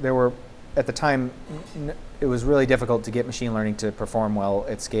 Frankly, there were at the time it was really difficult to get machine learning to perform well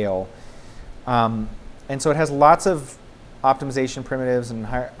at scale, and so it has lots of optimization primitives and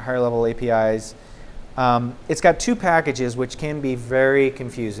higher level APIs. It's got two packages which can be very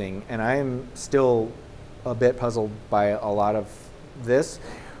confusing, and I am still a bit puzzled by a lot of this.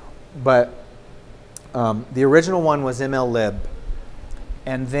 But the original one was MLlib,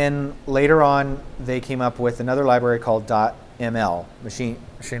 and then later on they came up with another library called .ml, machine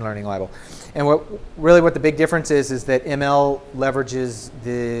learning library. And what the big difference is that ML leverages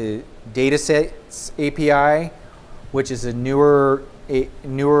the datasets API, which is a newer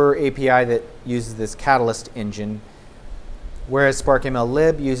API that uses this Catalyst engine, whereas Spark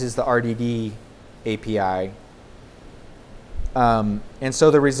MLlib uses the RDD API. And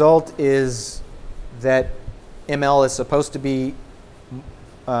so the result is that ML is supposed to be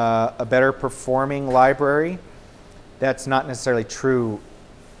a better performing library. That's not necessarily true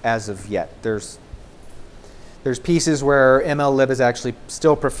as of yet. There's pieces where MLlib is actually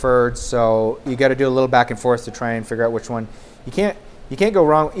still preferred, so you got to do a little back and forth to try and figure out which one. You can't go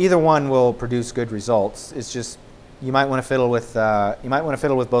wrong. Either one will produce good results. It's just you might want to fiddle with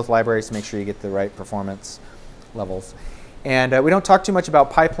both libraries to make sure you get the right performance levels. And we don't talk too much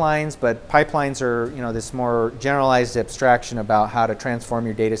about pipelines, but pipelines are this more generalized abstraction about how to transform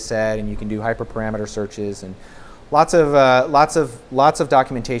your data set, and you can do hyperparameter searches and lots of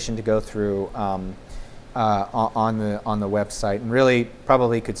documentation to go through on the website, and really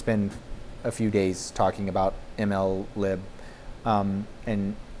probably could spend a few days talking about MLlib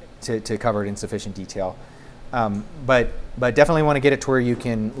and to cover it in sufficient detail. But definitely want to get it to where you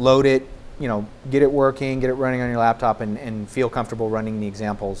can load it, get it working, get it running on your laptop, and feel comfortable running the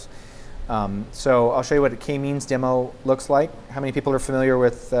examples. So I'll show you what a k-means demo looks like. How many people are familiar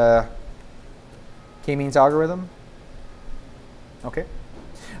with k-means algorithm? Okay.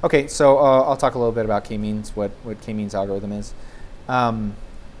 Okay, so I'll talk a little bit about k-means, what k-means algorithm is.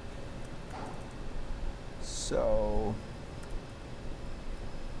 So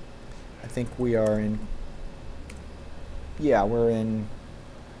I think we are in, yeah, we're in,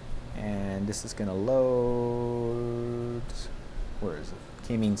 and this is going to load, where is it?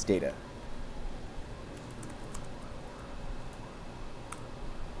 K-means data.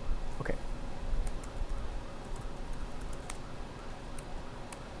 Okay.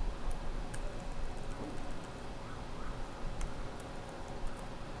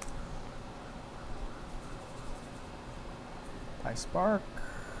 PySpark.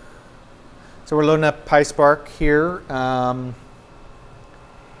 So we're loading up PySpark here.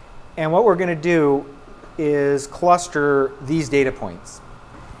 And what we're going to do is cluster these data points.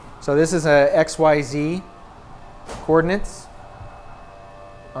 So this is a XYZ coordinates,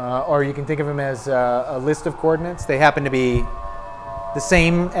 or you can think of them as a list of coordinates. They happen to be the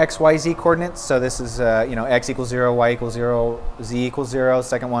same XYZ coordinates. So this is x equals 0, y equals 0, z equals 0.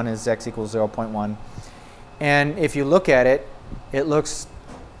 Second one is x equals 0.1. And if you look at it, it looks,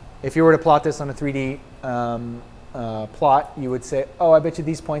 if you were to plot this on a 3D plot, you would say, oh, I bet you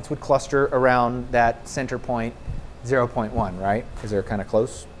these points would cluster around that center point 0.1, right? Because they're kind of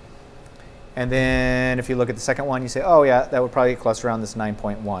close. And then if you look at the second one, you say, oh, yeah, that would probably cluster around this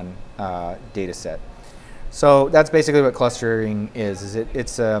 9.1 data set. So that's basically what clustering is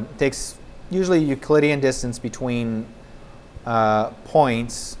it takes usually Euclidean distance between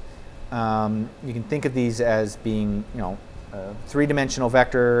points. You can think of these as being, a three-dimensional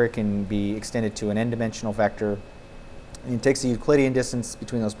vector. It can be extended to an n-dimensional vector. And it takes the Euclidean distance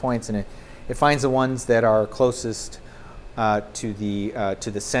between those points, and it finds the ones that are closest to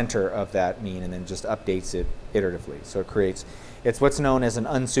the center of that mean, and then just updates it iteratively. So it's what's known as an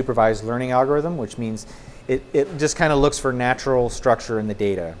unsupervised learning algorithm, which means it just kind of looks for natural structure in the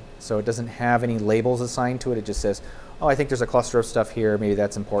data. So it doesn't have any labels assigned to it. It just says, oh, I think there's a cluster of stuff here. Maybe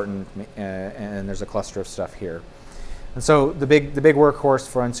that's important, and there's a cluster of stuff here. And so the big workhorse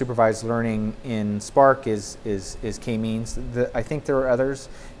for unsupervised learning in Spark is k-means. I think there are others.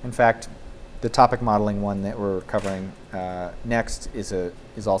 In fact, the topic modeling one that we're covering next is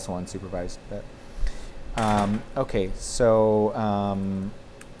also unsupervised. But, okay, so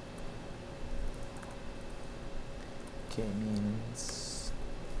k-means.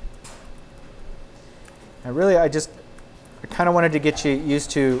 And really, I kind of wanted to get you used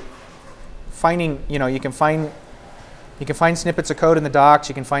to finding. You can find snippets of code in the docs.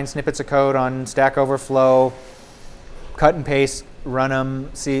 You can find snippets of code on Stack Overflow. Cut and paste, run them,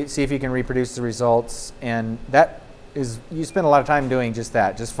 see if you can reproduce the results, and that is, you spend a lot of time doing just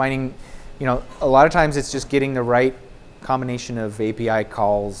that, just finding, a lot of times it's just getting the right combination of API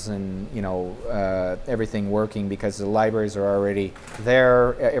calls and everything working, because the libraries are already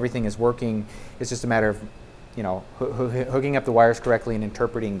there, everything is working. It's just a matter of hooking up the wires correctly and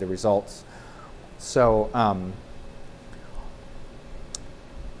interpreting the results. So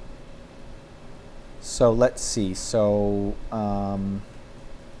so let's see. So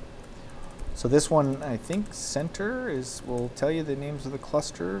so this one, I think center will tell you the names of the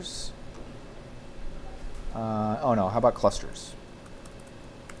clusters. Oh no, how about clusters?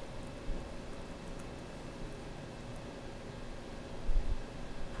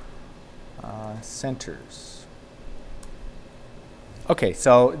 Centers. Okay,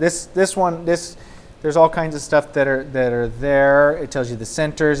 so this one, there's all kinds of stuff that are there. It tells you the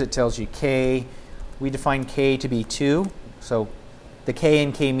centers. It tells you k. We define k to be 2. So the k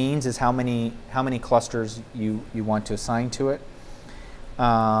in k-means is how many clusters you want to assign to it.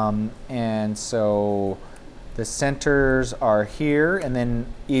 And so the centers are here, and then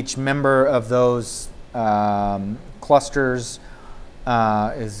each member of those clusters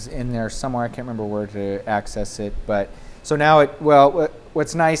is in there somewhere. I can't remember where to access it, but so now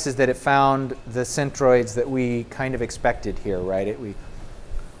what's nice is that it found the centroids that we kind of expected here, right?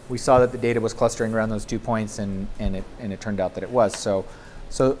 We saw that the data was clustering around those 2 points, and it turned out that it was. So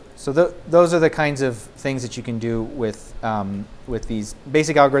those are the kinds of things that you can do with these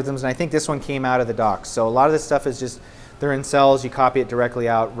basic algorithms, and I think this one came out of the docs. So a lot of this stuff is just, they're in cells. You copy it directly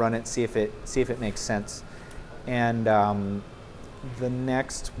out, run it, see if it makes sense. And the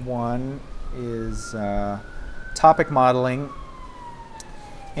next one is topic modeling,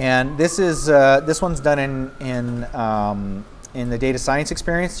 and this one's done in the data science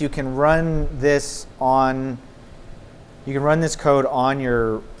experience. You can run this code on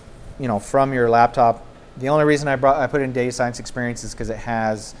your, from your laptop. The only reason I put it in data science experience is because it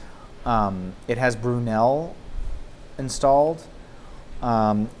has Brunel installed,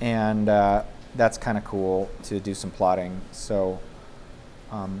 and that's kind of cool to do some plotting. So,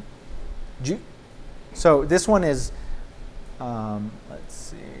 so this one is, let's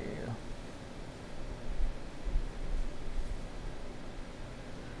see.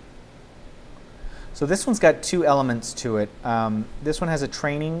 So this one's got 2 elements to it. This one has a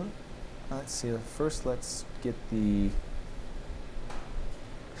training. Let's see. First, let's get the.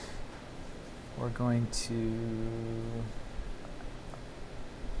 We're going to.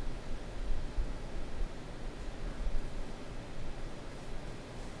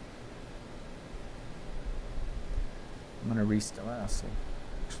 I'm going to restart. Actually,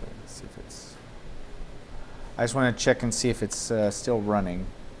 let's see if it's. I just want to check and see if it's still running.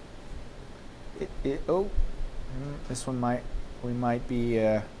 This one we might be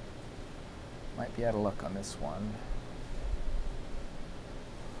out of luck on this one.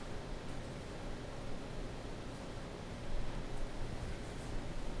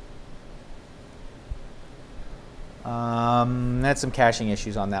 Had some caching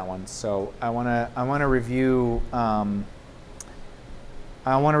issues on that one, so I want to review. I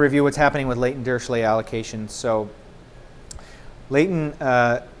want to review what's happening with latent Dirichlet allocation. So, latent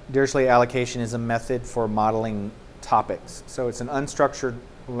Dirichlet allocation is a method for modeling topics. So it's an unstructured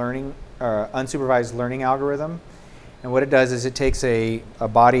learning, unsupervised learning algorithm, and what it does is it takes a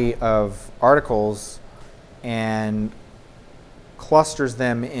body of articles and clusters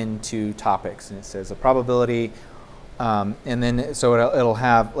them into topics, and it says a probability. And then, so it'll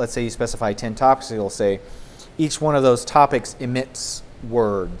have, let's say you specify 10 topics, it'll say each one of those topics emits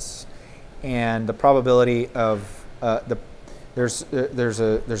words, and the probability of there's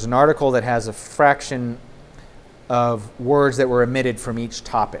an article that has a fraction of words that were emitted from each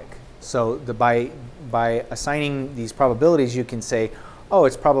topic. So by assigning these probabilities, you can say, oh,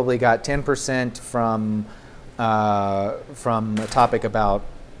 it's probably got 10% from a topic about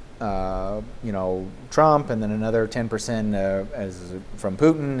Trump, and then another 10% as from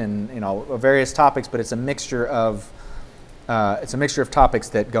Putin, and various topics. But it's a mixture of topics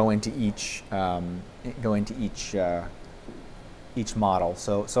that go into each model.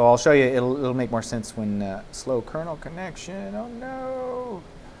 So I'll show you. It'll make more sense when slow kernel connection. Oh no.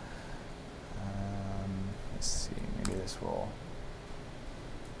 Let's see. Maybe this will.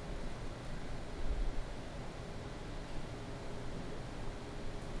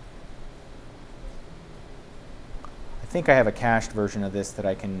 I think I have a cached version of this that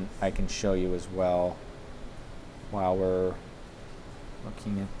I can show you as well while we're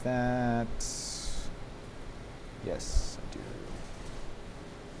looking at that. Yes, I do.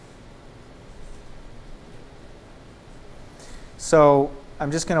 So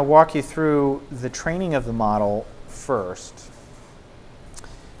I'm just going to walk you through the training of the model first.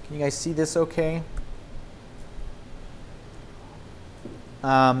 Can you guys see this okay?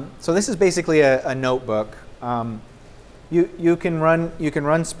 So this is basically a notebook. You can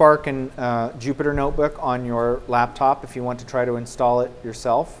run Spark and Jupyter Notebook on your laptop if you want to try to install it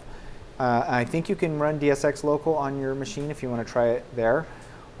yourself. I think you can run DSX Local on your machine if you want to try it there.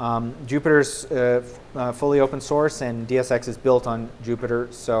 Jupyter's fully open source, and DSX is built on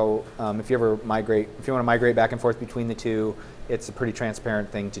Jupyter. So if you want to migrate back and forth between the two, it's a pretty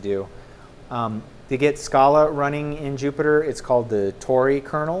transparent thing to do. To get Scala running in Jupyter, it's called the Tori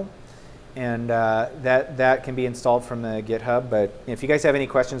kernel. And that can be installed from the GitHub. But if you guys have any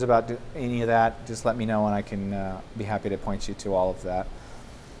questions about any of that, just let me know, and I can be happy to point you to all of that.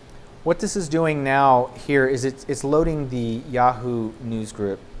 What this is doing now here is it's loading the Yahoo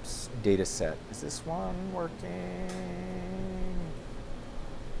Newsgroups data set. Is this one working?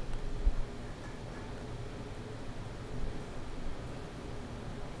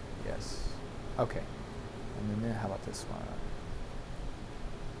 Yes. Okay. And then how about this one?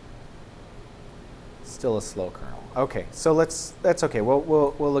 Still a slow kernel. Okay, so that's okay.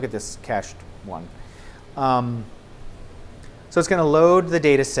 We'll look at this cached one. So it's going to load the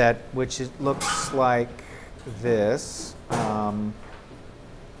data set, which looks like this.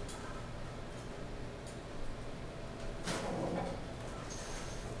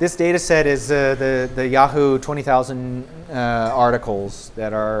 This data set is the Yahoo 20,000 articles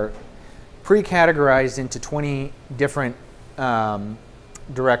that are pre-categorized into 20 different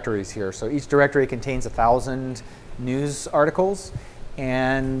directories here. So each directory contains 1,000 news articles,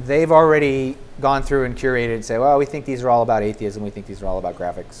 and they've already gone through and curated and say, well, we think these are all about atheism, we think these are all about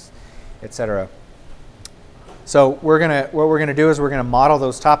graphics, etc. So what we're gonna do is we're gonna model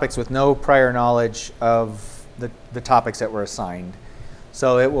those topics with no prior knowledge of the topics that were assigned.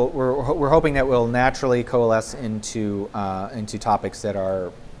 So we're hoping that will naturally coalesce into topics that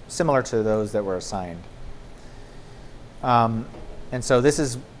are similar to those that were assigned. And so this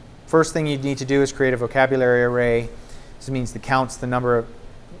is, first thing you need to do is create a vocabulary array. This means it counts the number of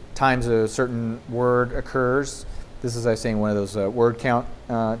times a certain word occurs. This is, I was saying, one of those word count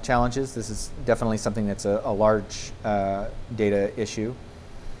challenges. This is definitely something that's a large data issue.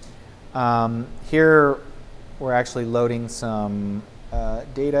 Here we're actually loading some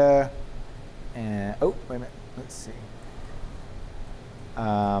data. And, oh, wait a minute, let's see.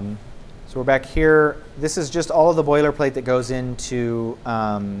 So we're back here. This is just all of the boilerplate that goes into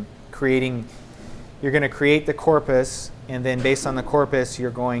creating. You're going to create the corpus, and then based on the corpus,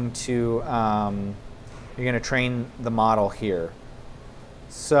 you're going to train the model here.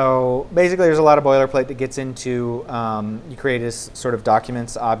 So basically, there's a lot of boilerplate that gets into, you create this sort of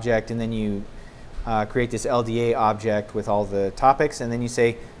documents object, and then you create this LDA object with all the topics, and then you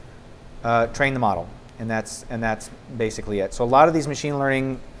say, train the model. And that's basically it. So a lot of these machine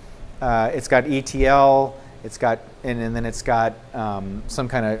learning, it's got ETL, it's got, and then it's got some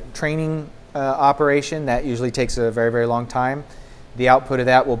kind of training operation that usually takes a very, very long time. The output of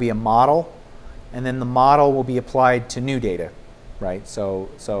that will be a model, and then the model will be applied to new data, right? So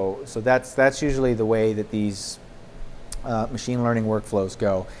that's usually the way that these machine learning workflows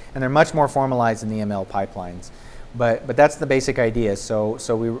go, and they're much more formalized in the ML pipelines. But that's the basic idea. So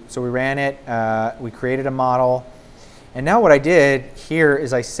we ran it. We created a model, and now what I did here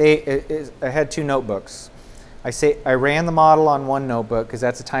is I had two notebooks. I ran the model on one notebook because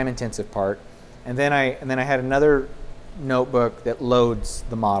that's a time-intensive part, and then I had another notebook that loads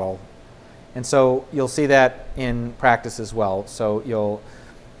the model, and so you'll see that in practice as well. So you'll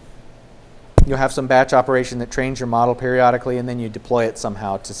have some batch operation that trains your model periodically, and then you deploy it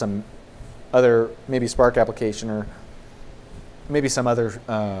somehow to some other, maybe Spark application or maybe some other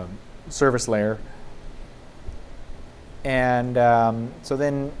service layer. And so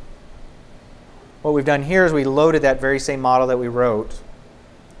then what we've done here is we loaded that very same model that we wrote,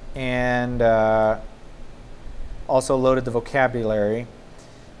 and also loaded the vocabulary.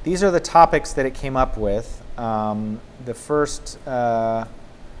 These are the topics that it came up with. The first,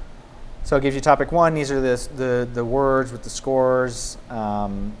 so it gives you topic 1. These are the words with the scores,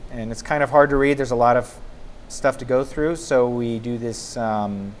 and it's kind of hard to read. There's a lot of stuff to go through, so we do this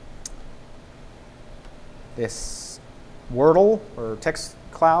this Wordle or text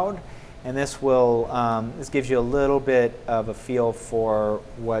cloud, and this will this gives you a little bit of a feel for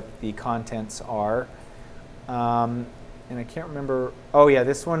what the contents are. And I can't remember. Oh yeah,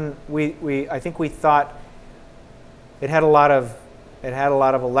 this one I think we thought it had a lot of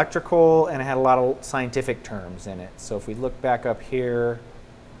electrical, and it had a lot of scientific terms in it. So if we look back up here,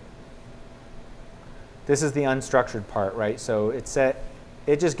 this is the unstructured part, right? So it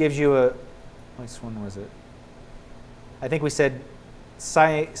just gives you a, which one was it? I think we said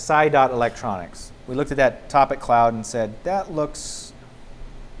sci.electronics. We looked at that topic cloud and said, that looks,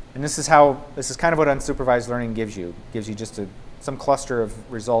 and this is kind of what unsupervised learning gives you. It gives you just some cluster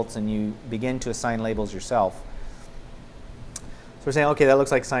of results, and you begin to assign labels yourself. So we're saying, okay, that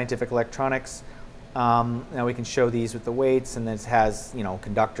looks like scientific electronics. Now we can show these with the weights, and this has,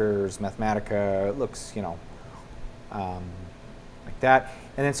 conductors, Mathematica. It looks, like that.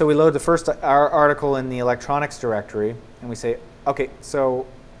 And then so we load the first article in the electronics directory, and we say, okay, so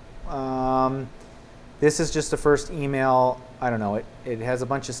this is just the first email. I don't know. It has a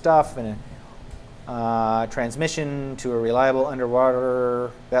bunch of stuff, and a transmission to a reliable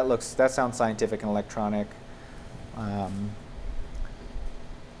underwater. That sounds scientific and electronic.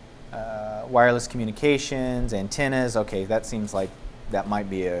 Wireless communications, antennas. Okay, that seems like that might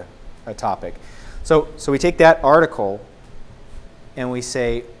be a topic. So we take that article and we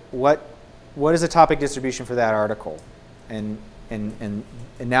say, what is the topic distribution for that article? And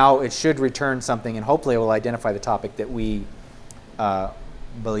now it should return something, and hopefully it will identify the topic that we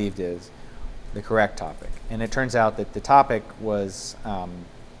believed is the correct topic. And it turns out that the topic was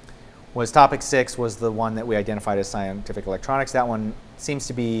topic 6 was the one that we identified as scientific electronics. That one seems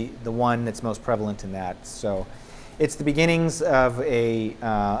to be the one that's most prevalent in that. So it's the beginnings of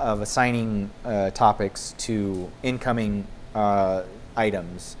assigning topics to incoming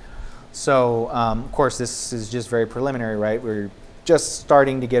items. So of course this is just very preliminary, right? We're just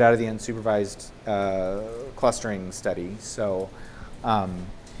starting to get out of the unsupervised clustering study. So,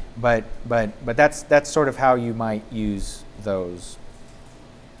 but that's sort of how you might use those.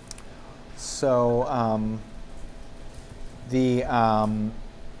 So I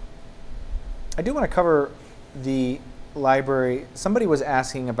do want to cover the library. Somebody was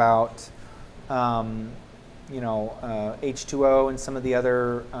asking about H2O and some of the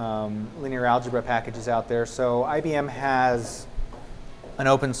other linear algebra packages out there. So IBM has an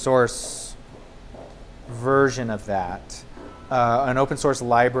open source version of that, an open source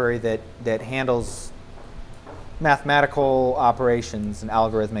library that handles mathematical operations and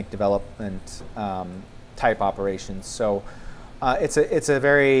algorithmic development type operations. So it's a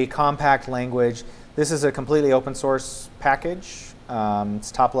very compact language. This is a completely open source package.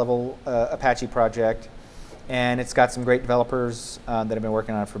 It's top level Apache project, and it's got some great developers that have been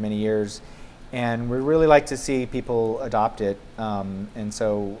working on it for many years. And we really like to see people adopt it. And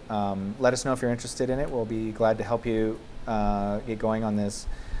so let us know if you're interested in it. We'll be glad to help you get going on this.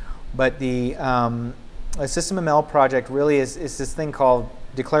 But the SystemML project really is this thing called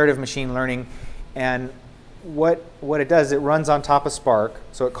declarative machine learning. And what it does, it runs on top of Spark,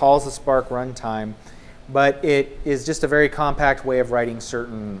 so it calls the Spark runtime, but it is just a very compact way of writing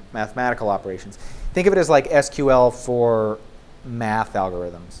certain mathematical operations. Think of it as like SQL for math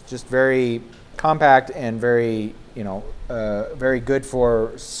algorithms, just very compact and very, very good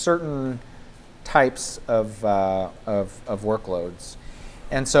for certain types of workloads.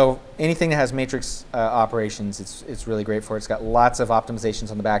 And so anything that has matrix operations, it's really great for. It's got lots of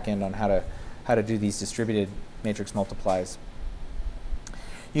optimizations on the back end on how to do these distributed matrix multiplies.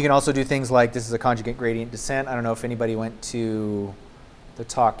 You can also do things like, this is a conjugate gradient descent. I don't know if anybody went to the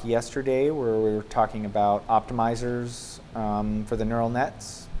talk yesterday where we were talking about optimizers for the neural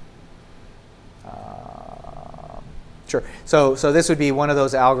nets. Sure. So this would be one of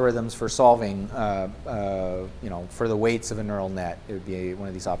those algorithms for solving, for the weights of a neural net. It would be one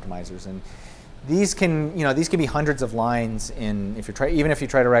of these optimizers, and these can be hundreds of lines in even if you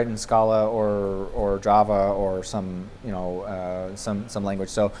try to write in Scala or Java or some language.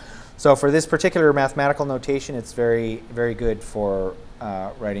 So for this particular mathematical notation, it's very good for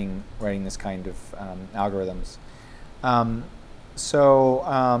writing this kind of algorithms.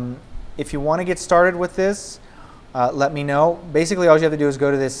 If you want to get started with this, let me know. Basically, all you have to do is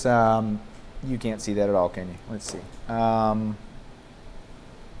go to this. You can't see that at all, can you? Let's see.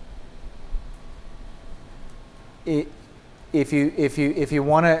 If you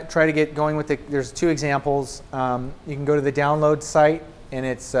want to try to get going with there's two examples. You can go to the download site, and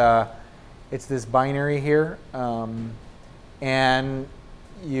it's this binary here, and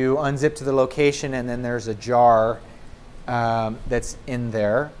you unzip to the location, and then there's a jar that's in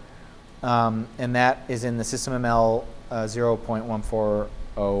there. And that is in the SystemML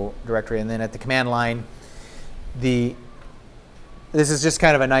 0.140 directory. And then at the command line, this is just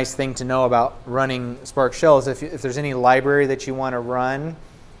kind of a nice thing to know about running Spark shells. If there's any library that you want to run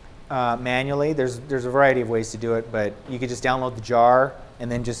manually, there's a variety of ways to do it. But you could just download the jar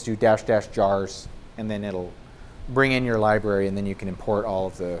and then just do -- jars, and then it'll bring in your library, and then you can import all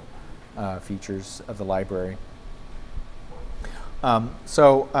of the features of the library.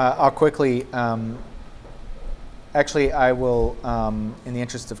 I'll quickly, actually I will, in the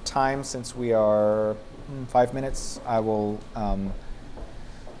interest of time, since we are 5 minutes, I will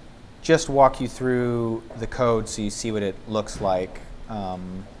just walk you through the code so you see what it looks like.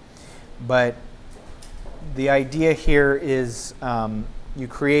 But the idea here is you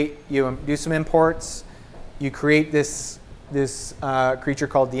do some imports, you create this creature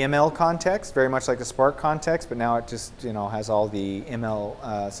called the ML context, very much like the Spark context, but now it just has all the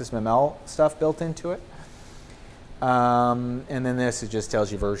SystemML stuff built into it. And then it just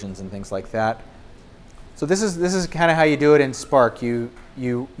tells you versions and things like that. So this is kind of how you do it in Spark. You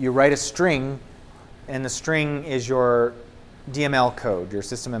write a string, and the string is your DML code, your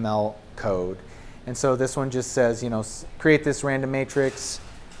SystemML code. And so this one just says, create this random matrix,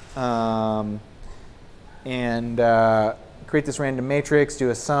 create this random matrix, do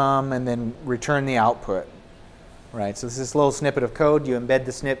a sum, and then return the output. Right. So this is this little snippet of code. You embed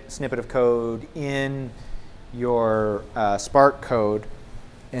the snippet of code in your Spark code,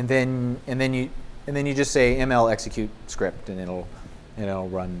 and then you just say ML execute script, and it'll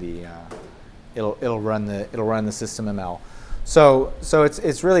run the SystemML. So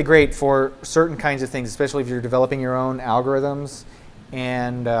it's really great for certain kinds of things, especially if you're developing your own algorithms,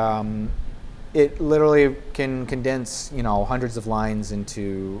 and it literally can condense, hundreds of lines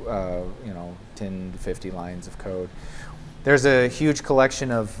into, 10 to 50 lines of code. There's a huge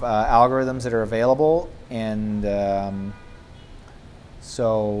collection of algorithms that are available, and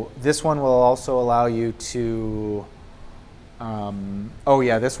so this one will also allow you to,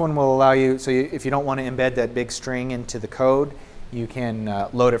 this one will allow you, if you don't want to embed that big string into the code, you can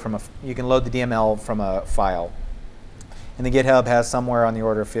load it you can load the DML from a file. And the GitHub has somewhere on the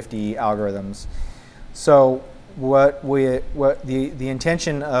order of 50 algorithms. So the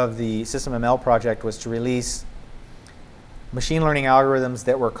intention of the SystemML project was to release machine learning algorithms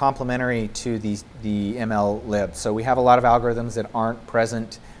that were complementary to the MLlib. So we have a lot of algorithms that aren't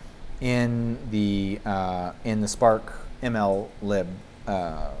present in the Spark MLlib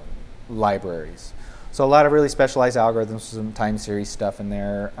libraries. So a lot of really specialized algorithms, some time series stuff in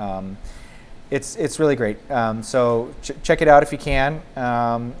there. It's really great. So check it out if you can,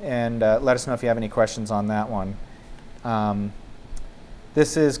 and let us know if you have any questions on that one.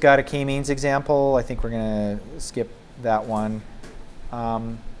 This has got a k-means example. I think we're going to skip that one.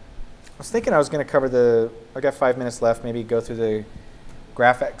 I was thinking I was going to cover I got 5 minutes left, maybe go through the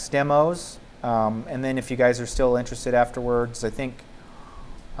GraphX demos. And then if you guys are still interested afterwards, I think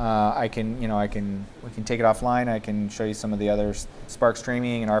we can take it offline. I can show you some of the other Spark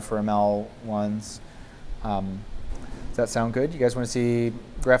streaming and R4ML ones. Does that sound good? You guys want to see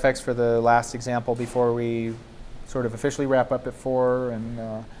GraphX for the last example before we sort of officially wrap up at 4?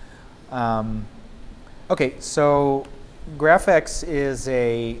 And okay, so GraphX is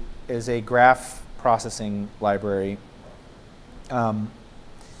a graph processing library.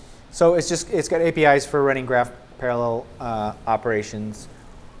 So it's got APIs for running graph parallel operations.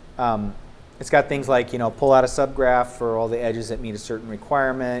 It's got things like pull out a subgraph for all the edges that meet a certain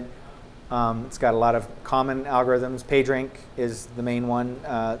requirement. It's got a lot of common algorithms. PageRank is the main one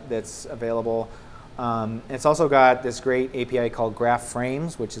that's available. It's also got this great API called Graph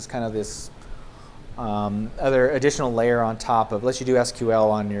Frames, which is kind of this other additional layer on top of lets you do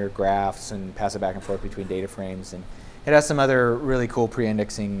SQL on your graphs and pass it back and forth between data frames. And it has some other really cool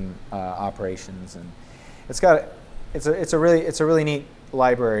pre-indexing operations. And it's a really neat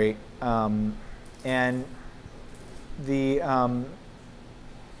library. And the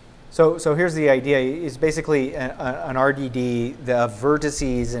So here's the idea. It's basically an RDD of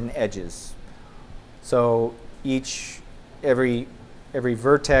vertices and edges. So every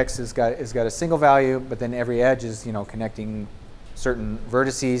vertex has got a single value, but then every edge is connecting certain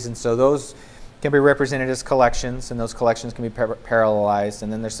vertices, and so those can be represented as collections, and those collections can be parallelized.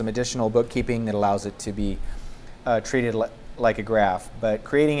 And then there's some additional bookkeeping that allows it to be treated like a graph. But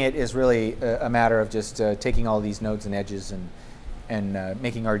creating it is really a matter of just taking all these nodes and edges and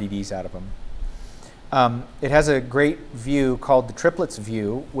making RDDs out of them. It has a great view called the triplets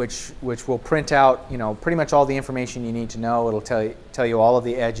view, which will print out pretty much all the information you need to know. It'll tell you all of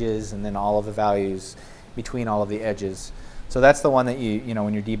the edges and then all of the values between all of the edges. So that's the one that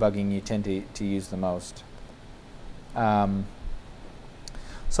when you're debugging you tend to use the most.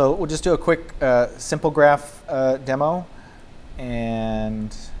 So we'll just do a quick simple graph demo,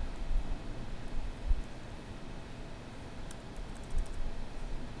 and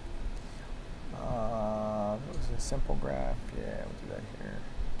simple graph, yeah, we'll do that here.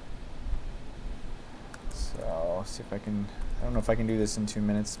 So see if I don't know if I can do this in 2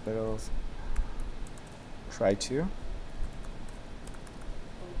 minutes, but I'll try to.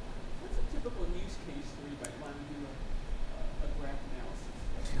 What's a typical use case where you might want to do a graph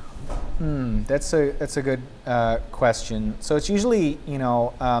analysis? That's a good question. So it's usually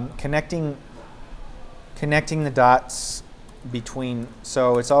connecting the dots between.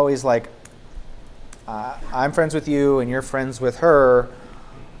 So it's always like I'm friends with you and you're friends with her,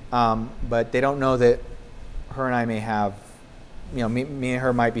 but they don't know that her and I may have, me and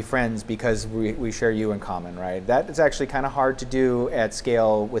her might be friends because we share you in common, right? That is actually kind of hard to do at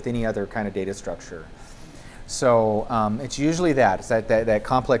scale with any other kind of data structure. So it's usually it's that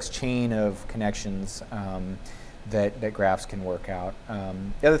complex chain of connections that graphs can work out.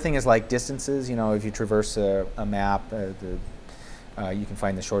 The other thing is like distances. If you traverse a map, you can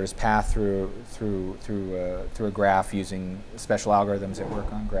find the shortest path through a graph using special algorithms that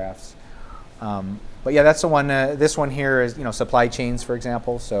work on graphs. But yeah, that's the one. This one here is supply chains, for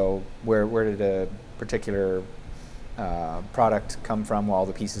example. So where did a particular product come from? Well, all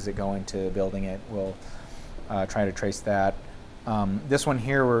the pieces that go into building it. We'll try to trace that. This one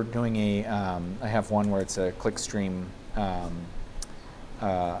here, we're doing I have one where it's a clickstream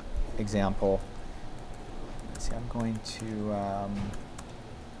example. See, I'm going to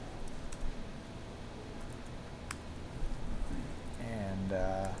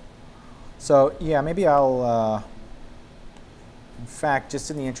so yeah, maybe I'll in fact,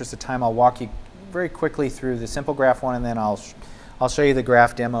 just in the interest of time, I'll walk you very quickly through the simple graph one, and then I'll show you the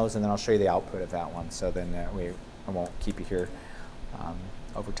graph demos, and then I'll show you the output of that one. So then I won't keep you here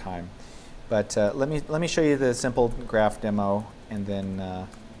over time. But let me show you the simple graph demo, and then.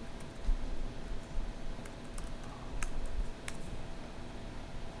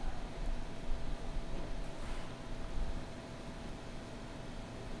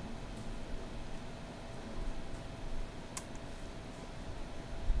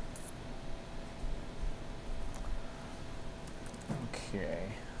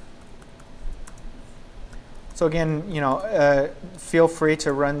 So again, feel free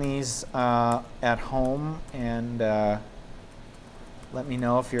to run these at home, and let me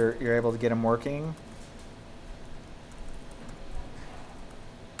know if you're able to get them working.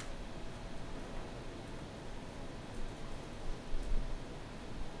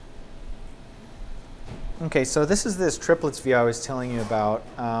 Okay, so this is this triplets view I was telling you about.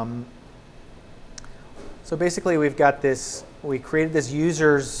 So basically, we've got this. We created this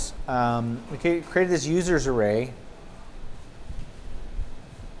users. Created this users array.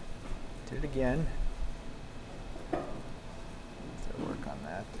 Did it again. Let's work on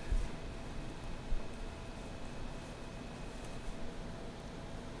that.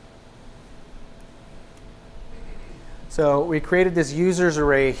 So we created this users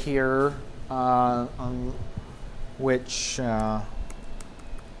array here, which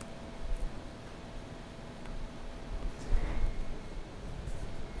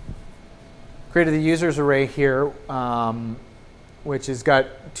created the users array here, which has got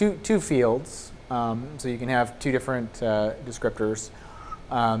two fields. So you can have two different descriptors.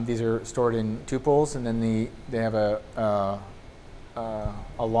 These are stored in tuples, and then they have a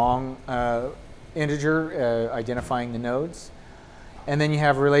long integer identifying the nodes. And then you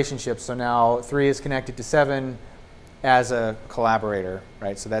have relationships. So now 3 is connected to 7 as a collaborator,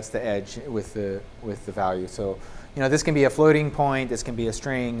 right? So that's the edge with the value. So this can be a floating point, this can be a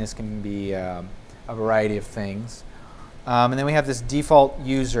string, this can be a variety of things. And then we have this default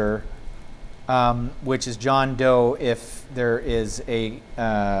user, which is John Doe if there's a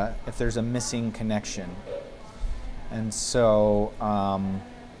missing connection. And so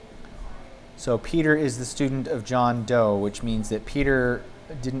so Peter is the student of John Doe, which means that Peter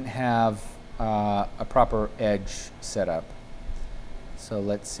didn't have a proper edge set up. So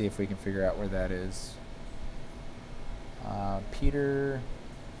let's see if we can figure out where that is. Peter.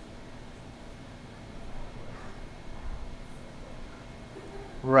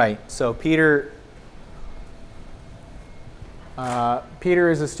 Right, so Peter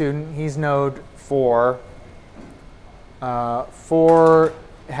is a student. He's node 4. 4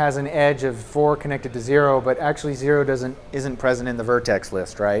 has an edge of 4 connected to 0, but actually 0 isn't present in the vertex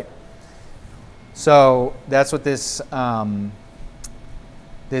list, right? So that's what this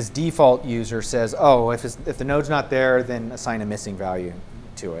this default user says. Oh, if the node's not there, then assign a missing value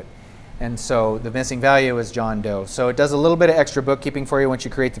to it. And so the missing value is John Doe. So it does a little bit of extra bookkeeping for you once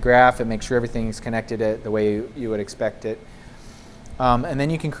you create the graph. It makes sure everything is connected the way you would expect it. And then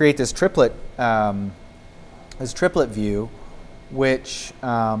you can create this triplet view, which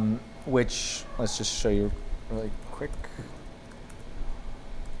let's just show you really quick.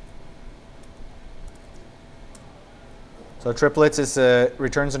 So triplets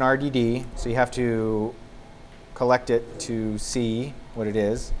returns an RDD, so you have to collect it to see what it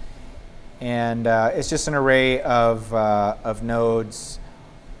is. And it's just an array of nodes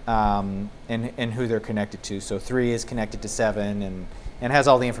and who they're connected to. So 3 is connected to 7 and has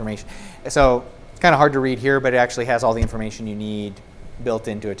all the information. So it's kind of hard to read here, but it actually has all the information you need built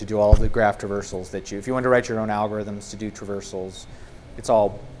into it to do all of the graph traversals that if you want to write your own algorithms to do traversals, it's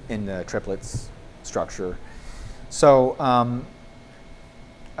all in the triplets structure. So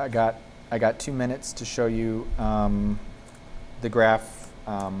I got 2 minutes to show you the graph.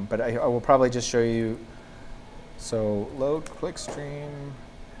 But I will probably just show you. So load clickstream.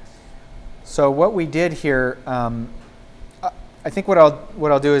 So what we did here, I think what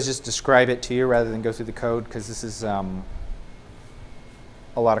I'll do is just describe it to you rather than go through the code, because this is a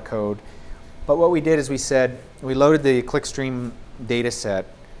lot of code. But what we did is we loaded the clickstream data set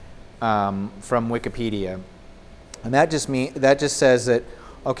from Wikipedia, and that just says that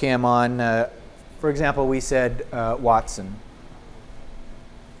okay, I'm on. For example, we said Watson.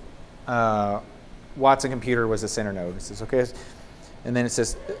 Watson computer was a center node. It says, okay, and then it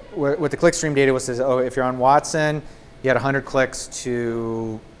says, what the clickstream data was, says, oh, if you're on Watson, you had 100 clicks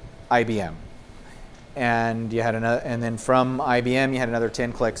to IBM, and you had and then from IBM you had another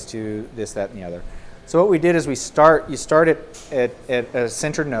 10 clicks to this, that, and the other. So what we did is you start at a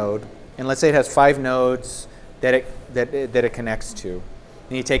center node, and let's say it has 5 nodes that it connects to,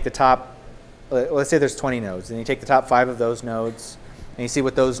 and you take the top. Let's say there's 20 nodes, and you take the top 5 of those nodes. And you see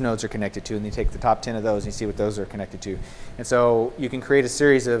what those nodes are connected to, and you take the top 10 of those, and you see what those are connected to. And so you can create a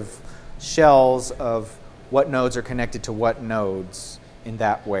series of shells of what nodes are connected to what nodes in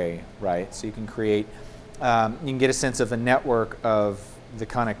that way, right? So you can create, you can get a sense of a network of the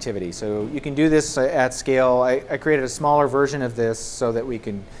connectivity. So you can do this at scale. I created a smaller version of this so that we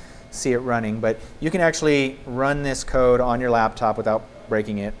can see it running, but you can actually run this code on your laptop without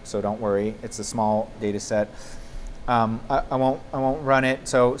breaking it, so don't worry. It's a small data set. I won't run it.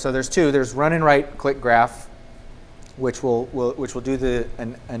 So there's 2. There's run and write click graph, which will do the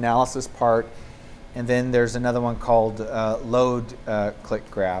analysis part, and then there's another one called load click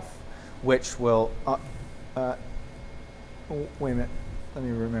graph, which will. Wait a minute. Let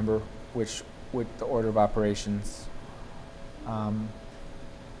me remember with the order of operations.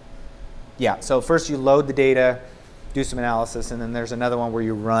 Yeah. So first you load the data, do some analysis, and then there's another one where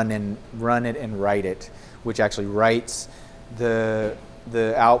you run it and write it, which actually writes the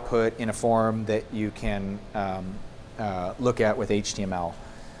output in a form that you can look at with HTML.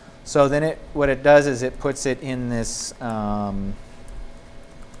 So then what it does is it puts it in this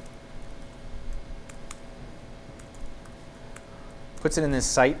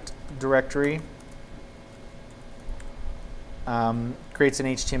site directory. creates an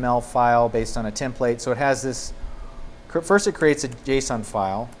HTML file based on a template. So it has this, first it creates a JSON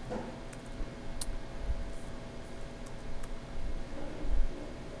file.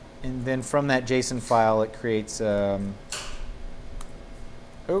 And then from that JSON file, it creates,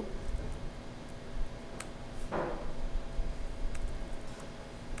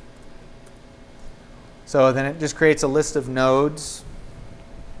 So then it just creates a list of nodes,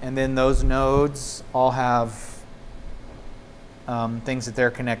 and then those nodes all have things that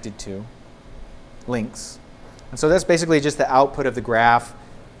they're connected to, links. And so that's basically just the output of the graph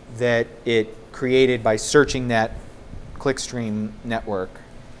that it created by searching that clickstream network.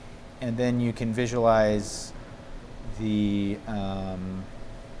 And then you can visualize the,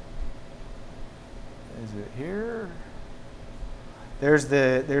 is it here? There's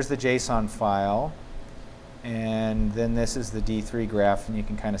the JSON file. And then this is the D3 graph, and you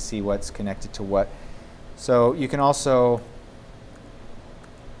can kind of see what's connected to what. So you can also,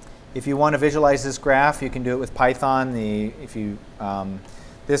 if you want to visualize this graph, you can do it with Python.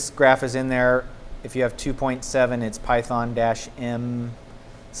 This graph is in there. If you have 2.7, it's Python-M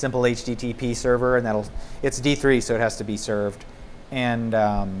simple HTTP server, and it's D3, so it has to be served. And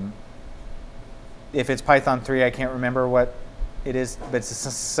if it's Python 3, I can't remember what it is, but it's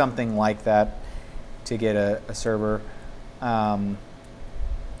something like that to get a server. Where'd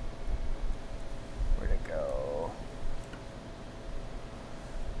it go?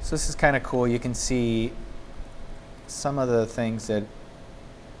 So this is kind of cool. You can see some of the things that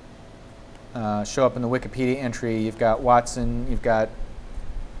show up in the Wikipedia entry. You've got Watson, you've got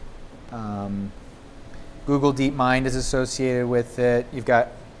Google DeepMind is associated with it. You've got,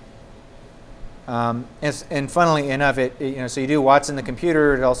 and funnily enough, so you do Watson the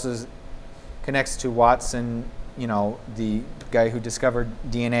computer. It also connects to Watson, the guy who discovered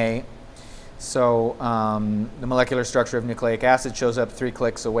DNA. So the molecular structure of nucleic acid shows up 3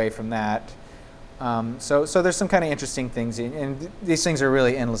 clicks away from that. So there's some kind of interesting things, and these things are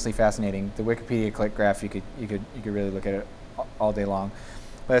really endlessly fascinating. The Wikipedia click graph, you could really look at it all day long.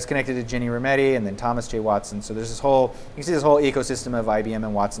 But it's connected to Ginny Rometty and then Thomas J. Watson. So there's this whole, you can see this whole ecosystem of IBM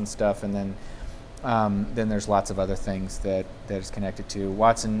and Watson stuff, and then there's lots of other things that it's connected to.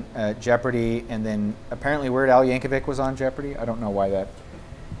 Watson, Jeopardy, and then apparently Weird Al Yankovic was on Jeopardy. I don't know why that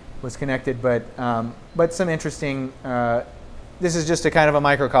was connected, but some interesting. This is just a kind of a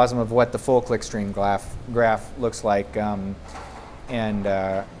microcosm of what the full clickstream graph looks like, and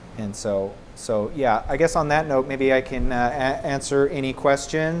so yeah. I guess on that note, maybe I can answer any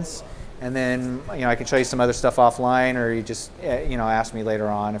questions, and then I can show you some other stuff offline, or you just ask me later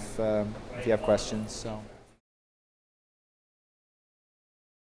on if you have questions. So.